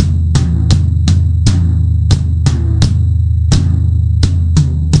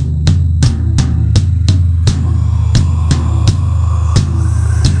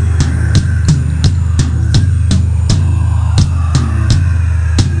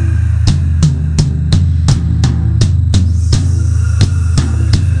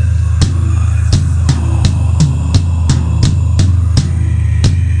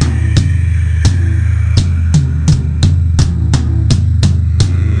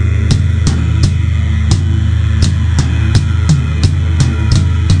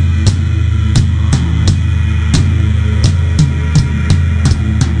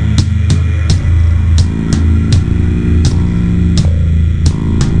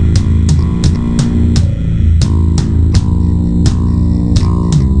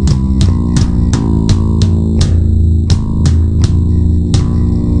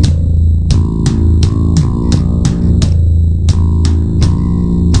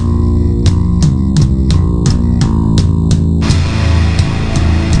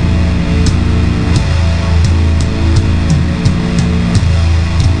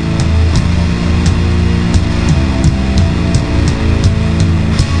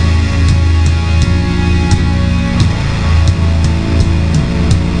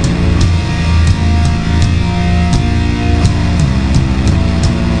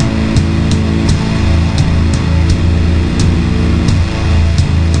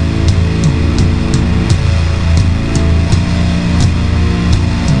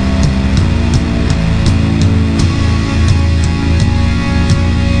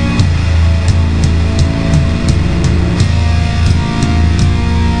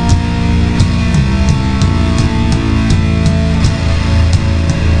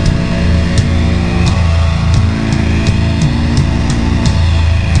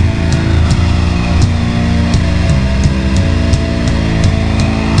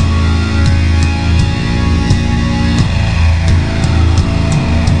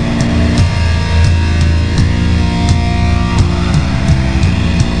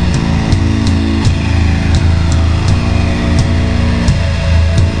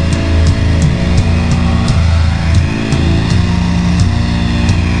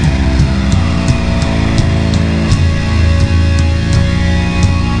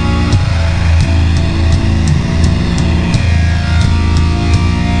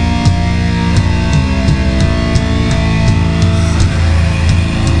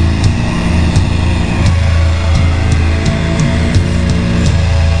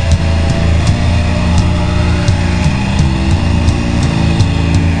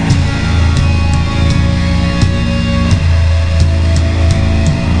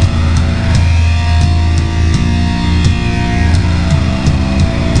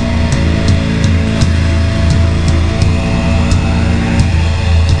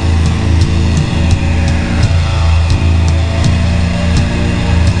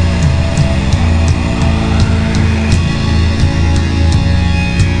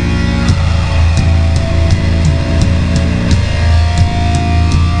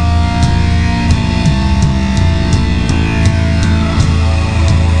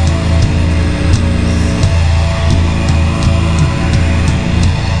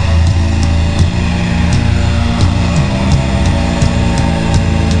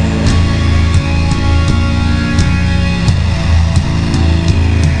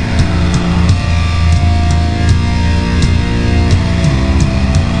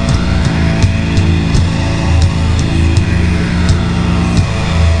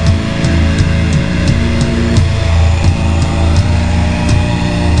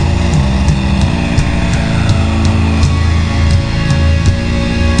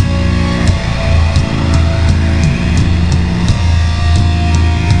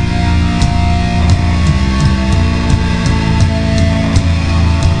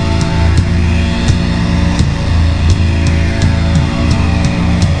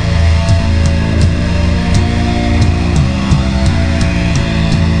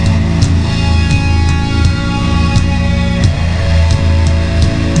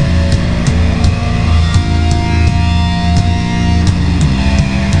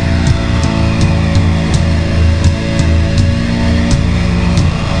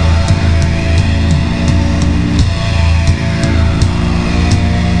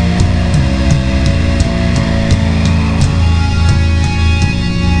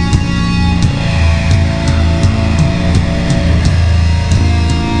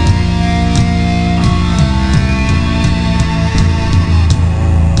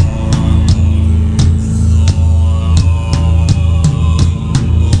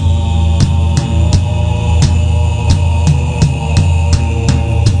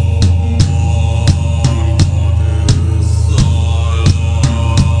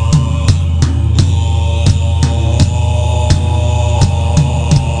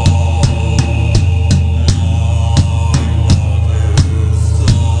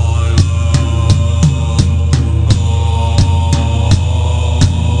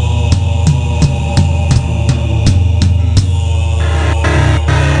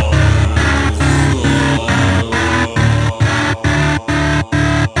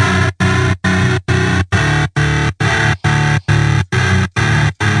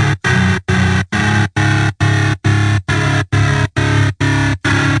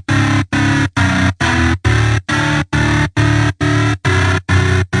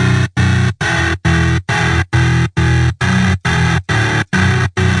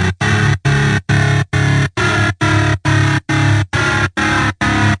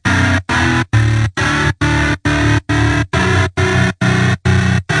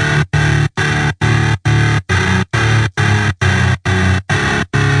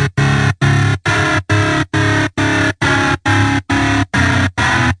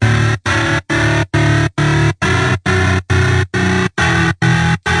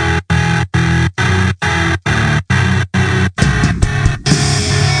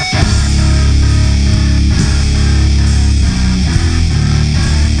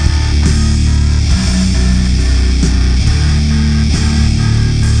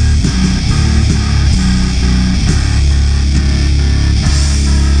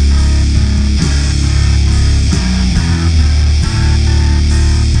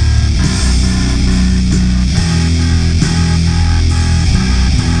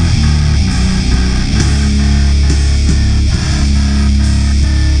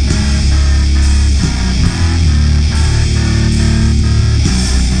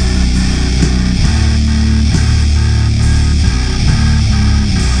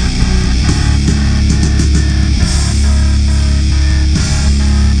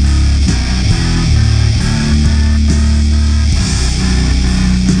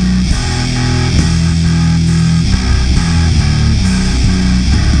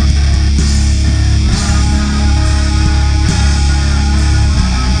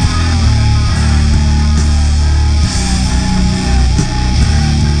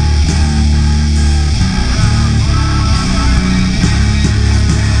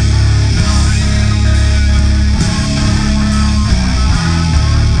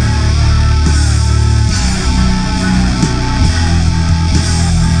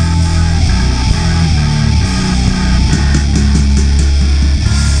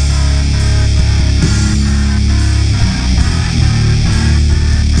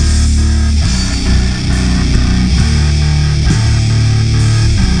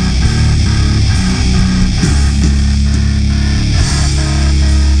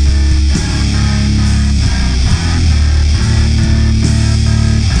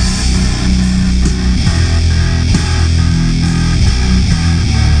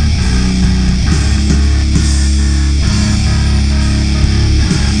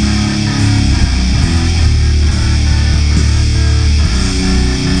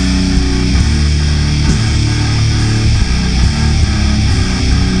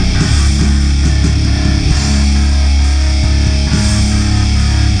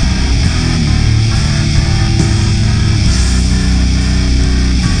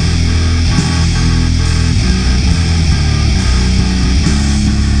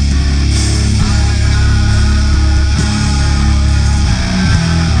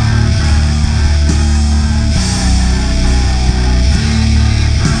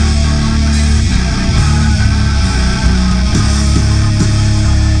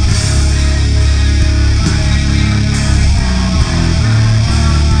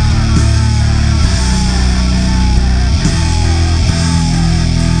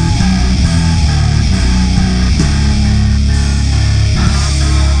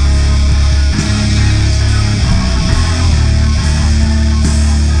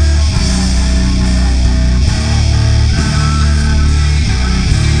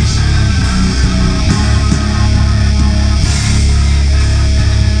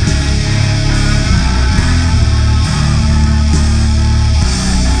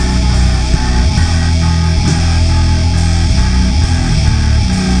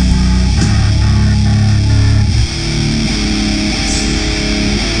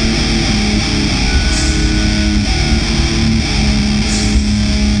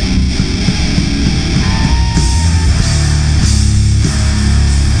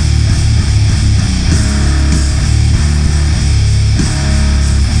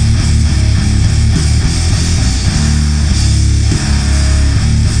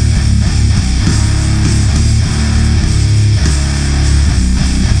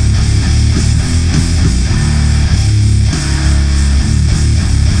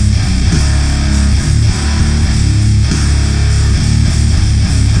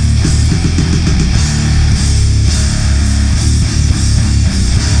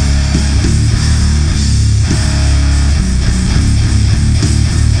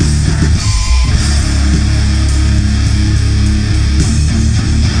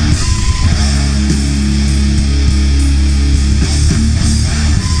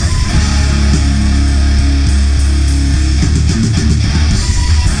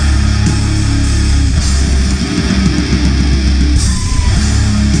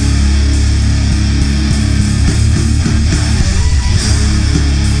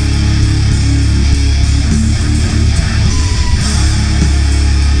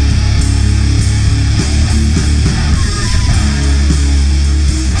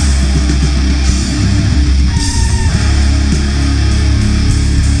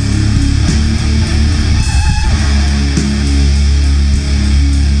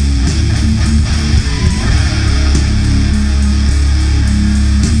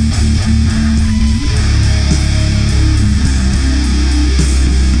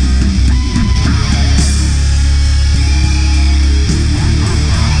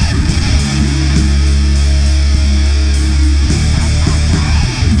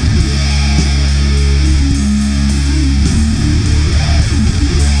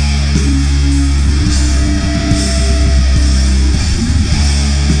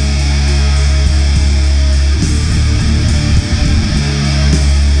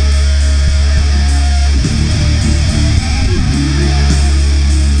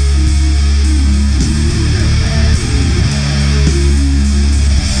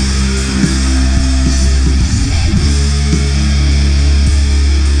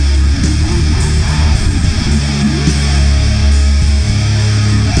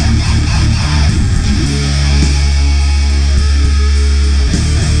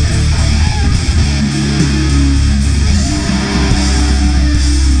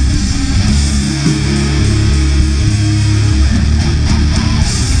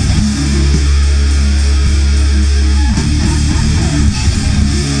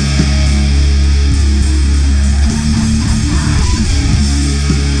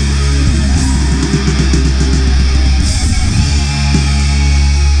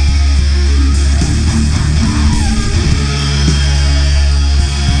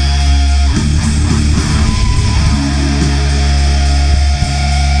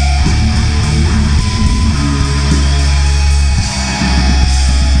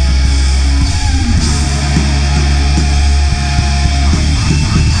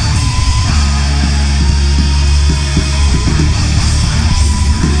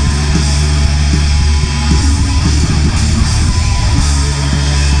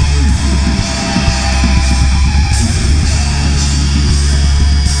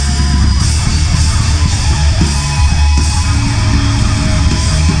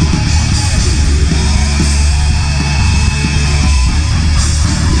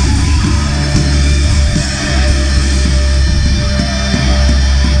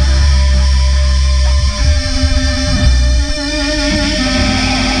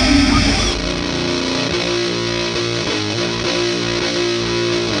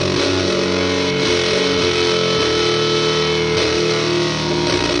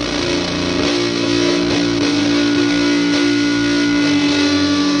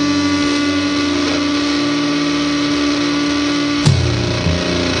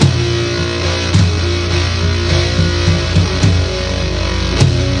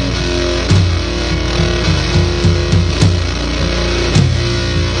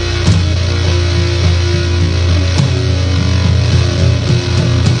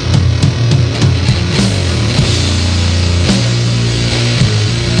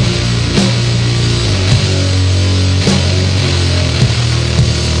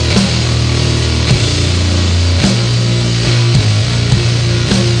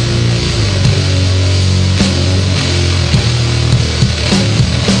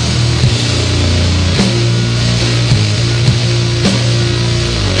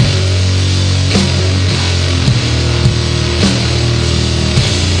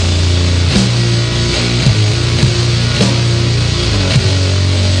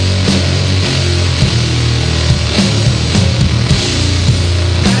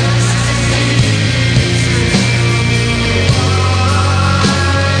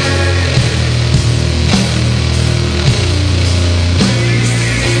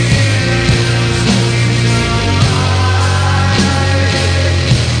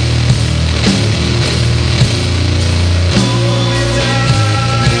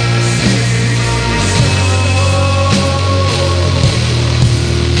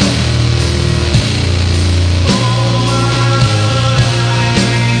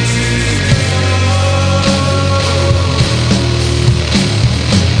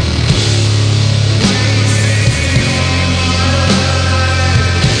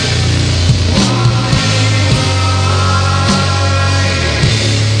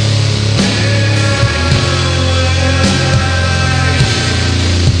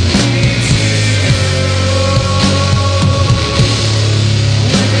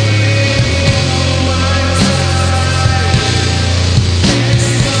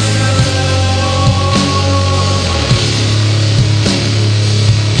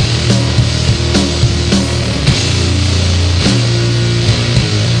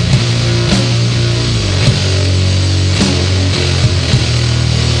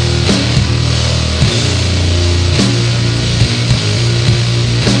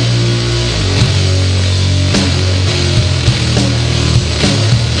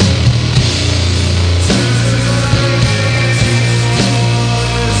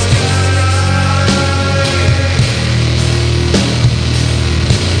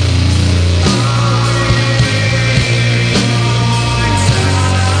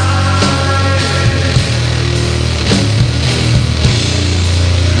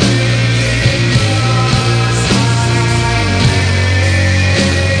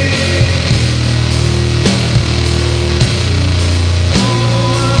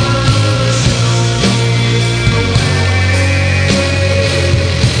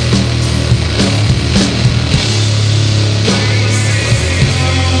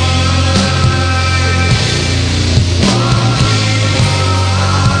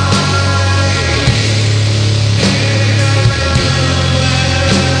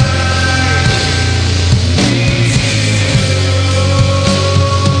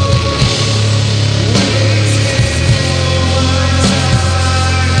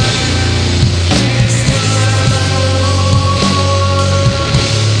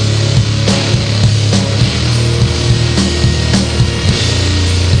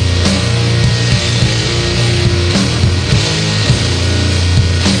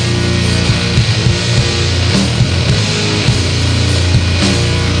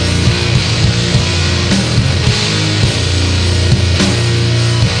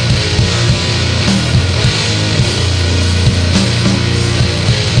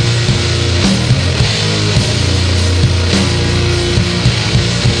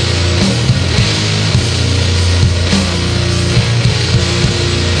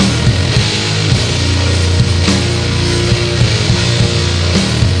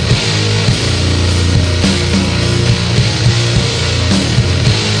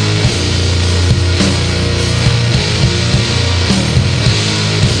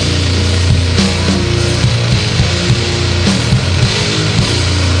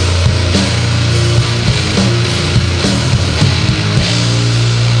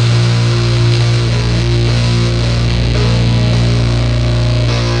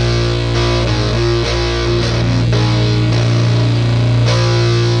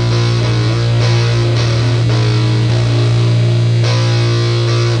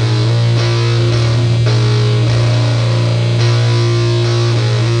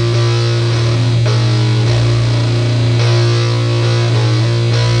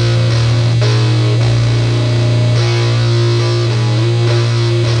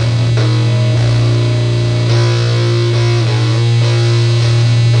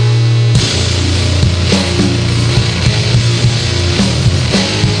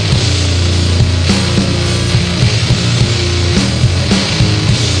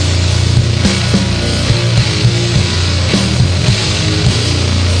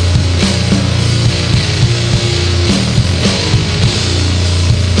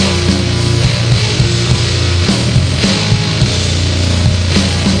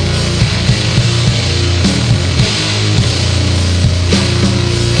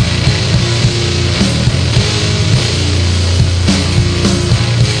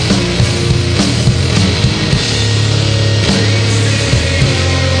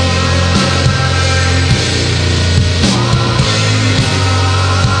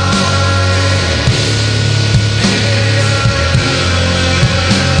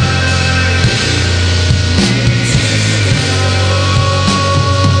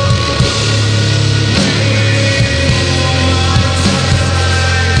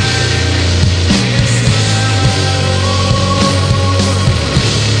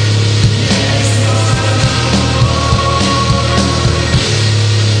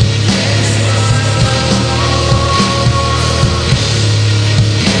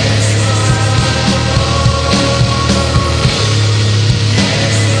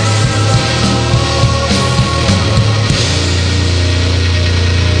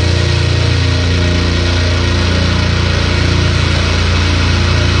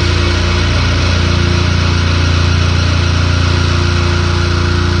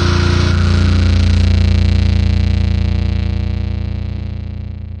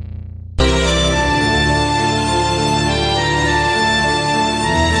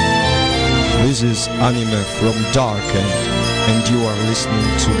 This is Anime from Dark End, and you are listening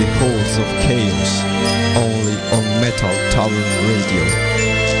to the Hordes of Chaos, only on Metal Tavern Radio.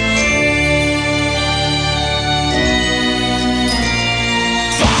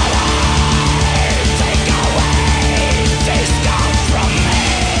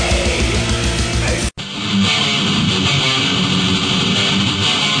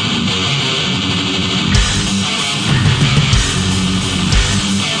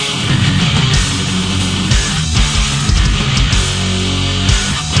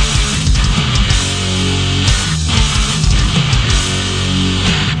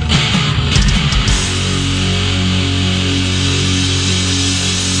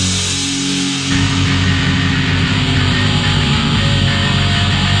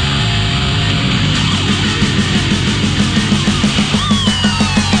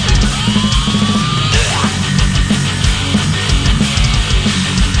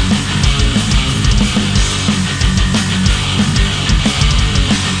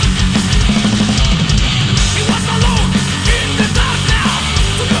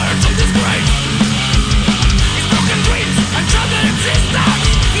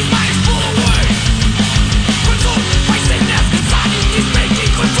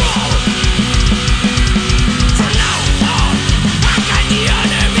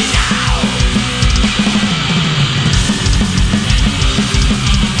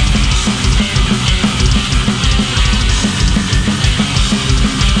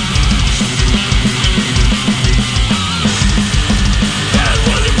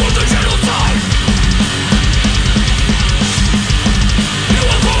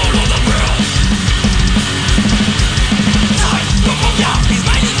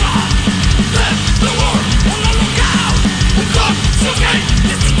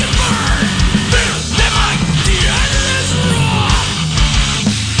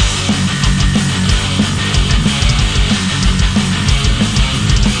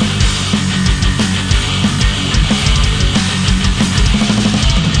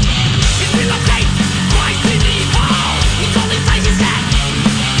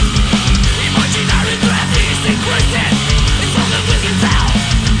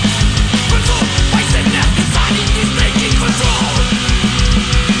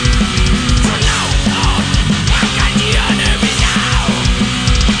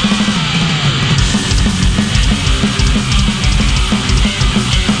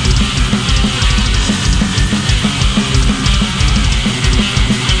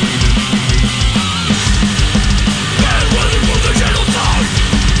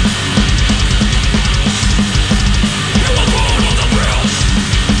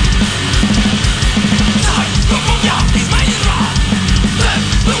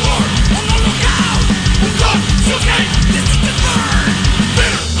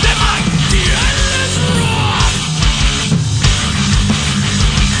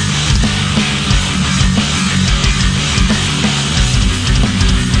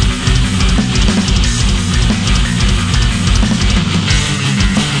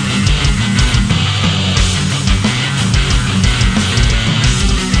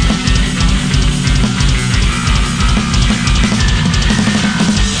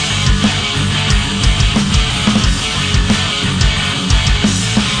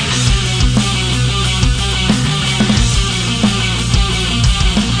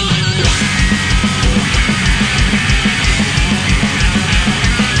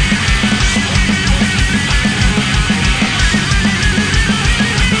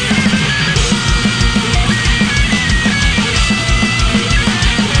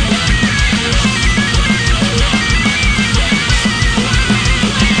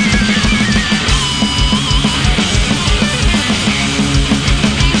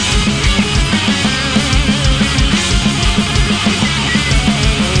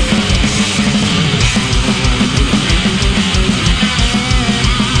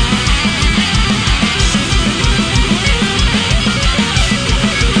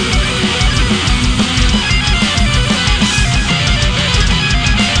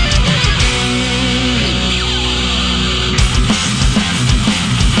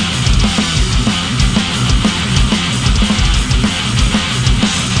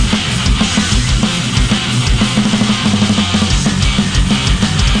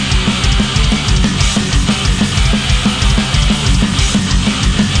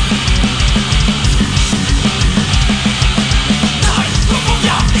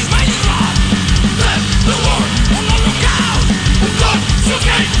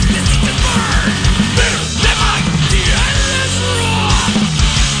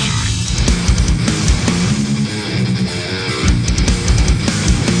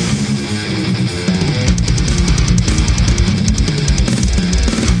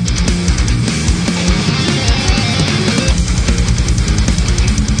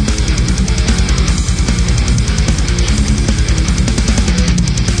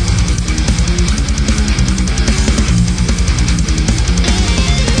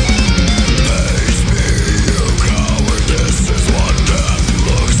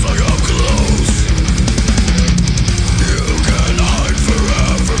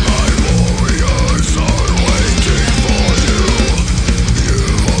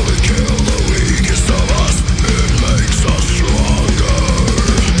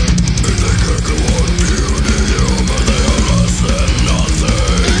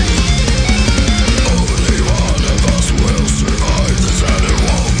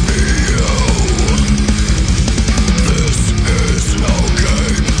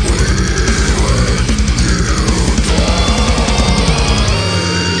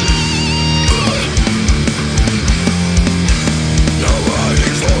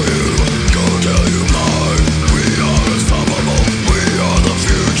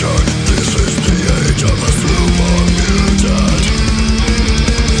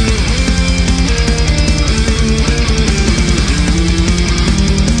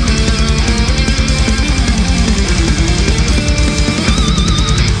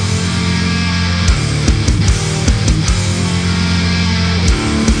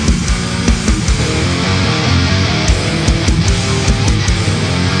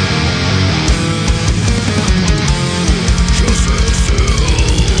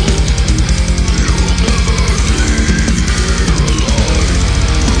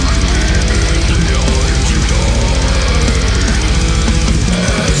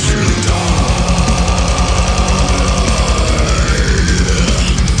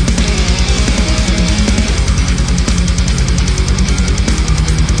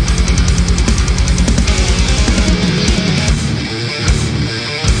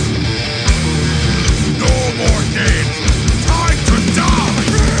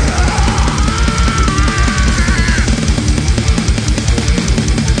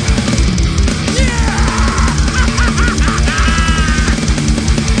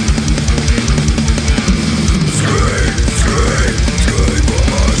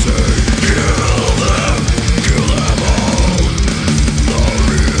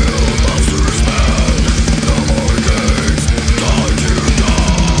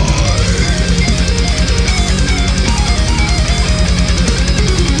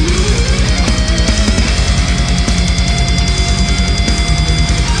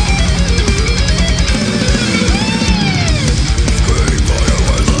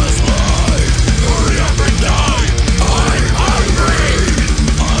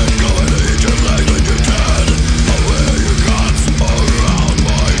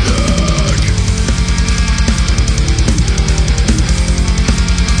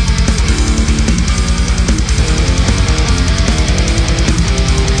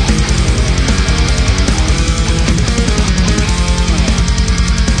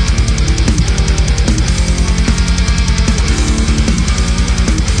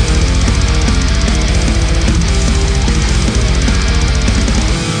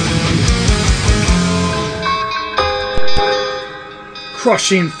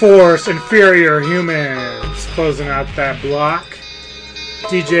 Crushing Force, Inferior Humans. Closing out that block.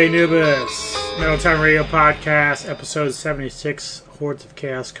 DJ Anubis, Metal Time Radio Podcast, episode 76, Hordes of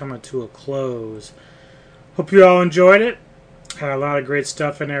Chaos, coming to a close. Hope you all enjoyed it. Had a lot of great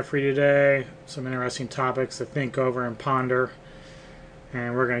stuff in there for you today. Some interesting topics to think over and ponder.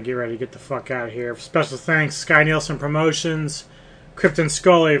 And we're going to get ready to get the fuck out of here. Special thanks, Sky Nielsen Promotions, Krypton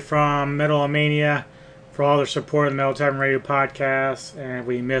Scully from Metal Mania, for all their support of the Metal Time Radio Podcast. And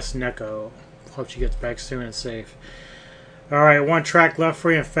we miss Neko. Hope she gets back soon and safe. Alright, one track left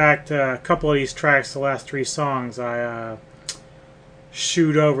for you. In fact, a couple of these tracks, the last three songs, I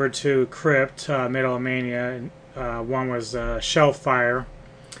shoot over to Crypt, Metal Mania. One was Shellfire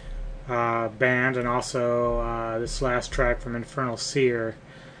band, and also this last track from Infernal Seer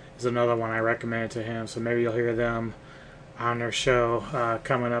is another one I recommended to him, so maybe you'll hear them on their show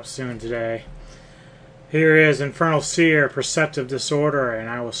coming up soon today. Here is Infernal Seer, Perceptive Disorder, and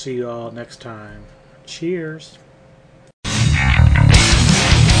I will see you all next time. Cheers.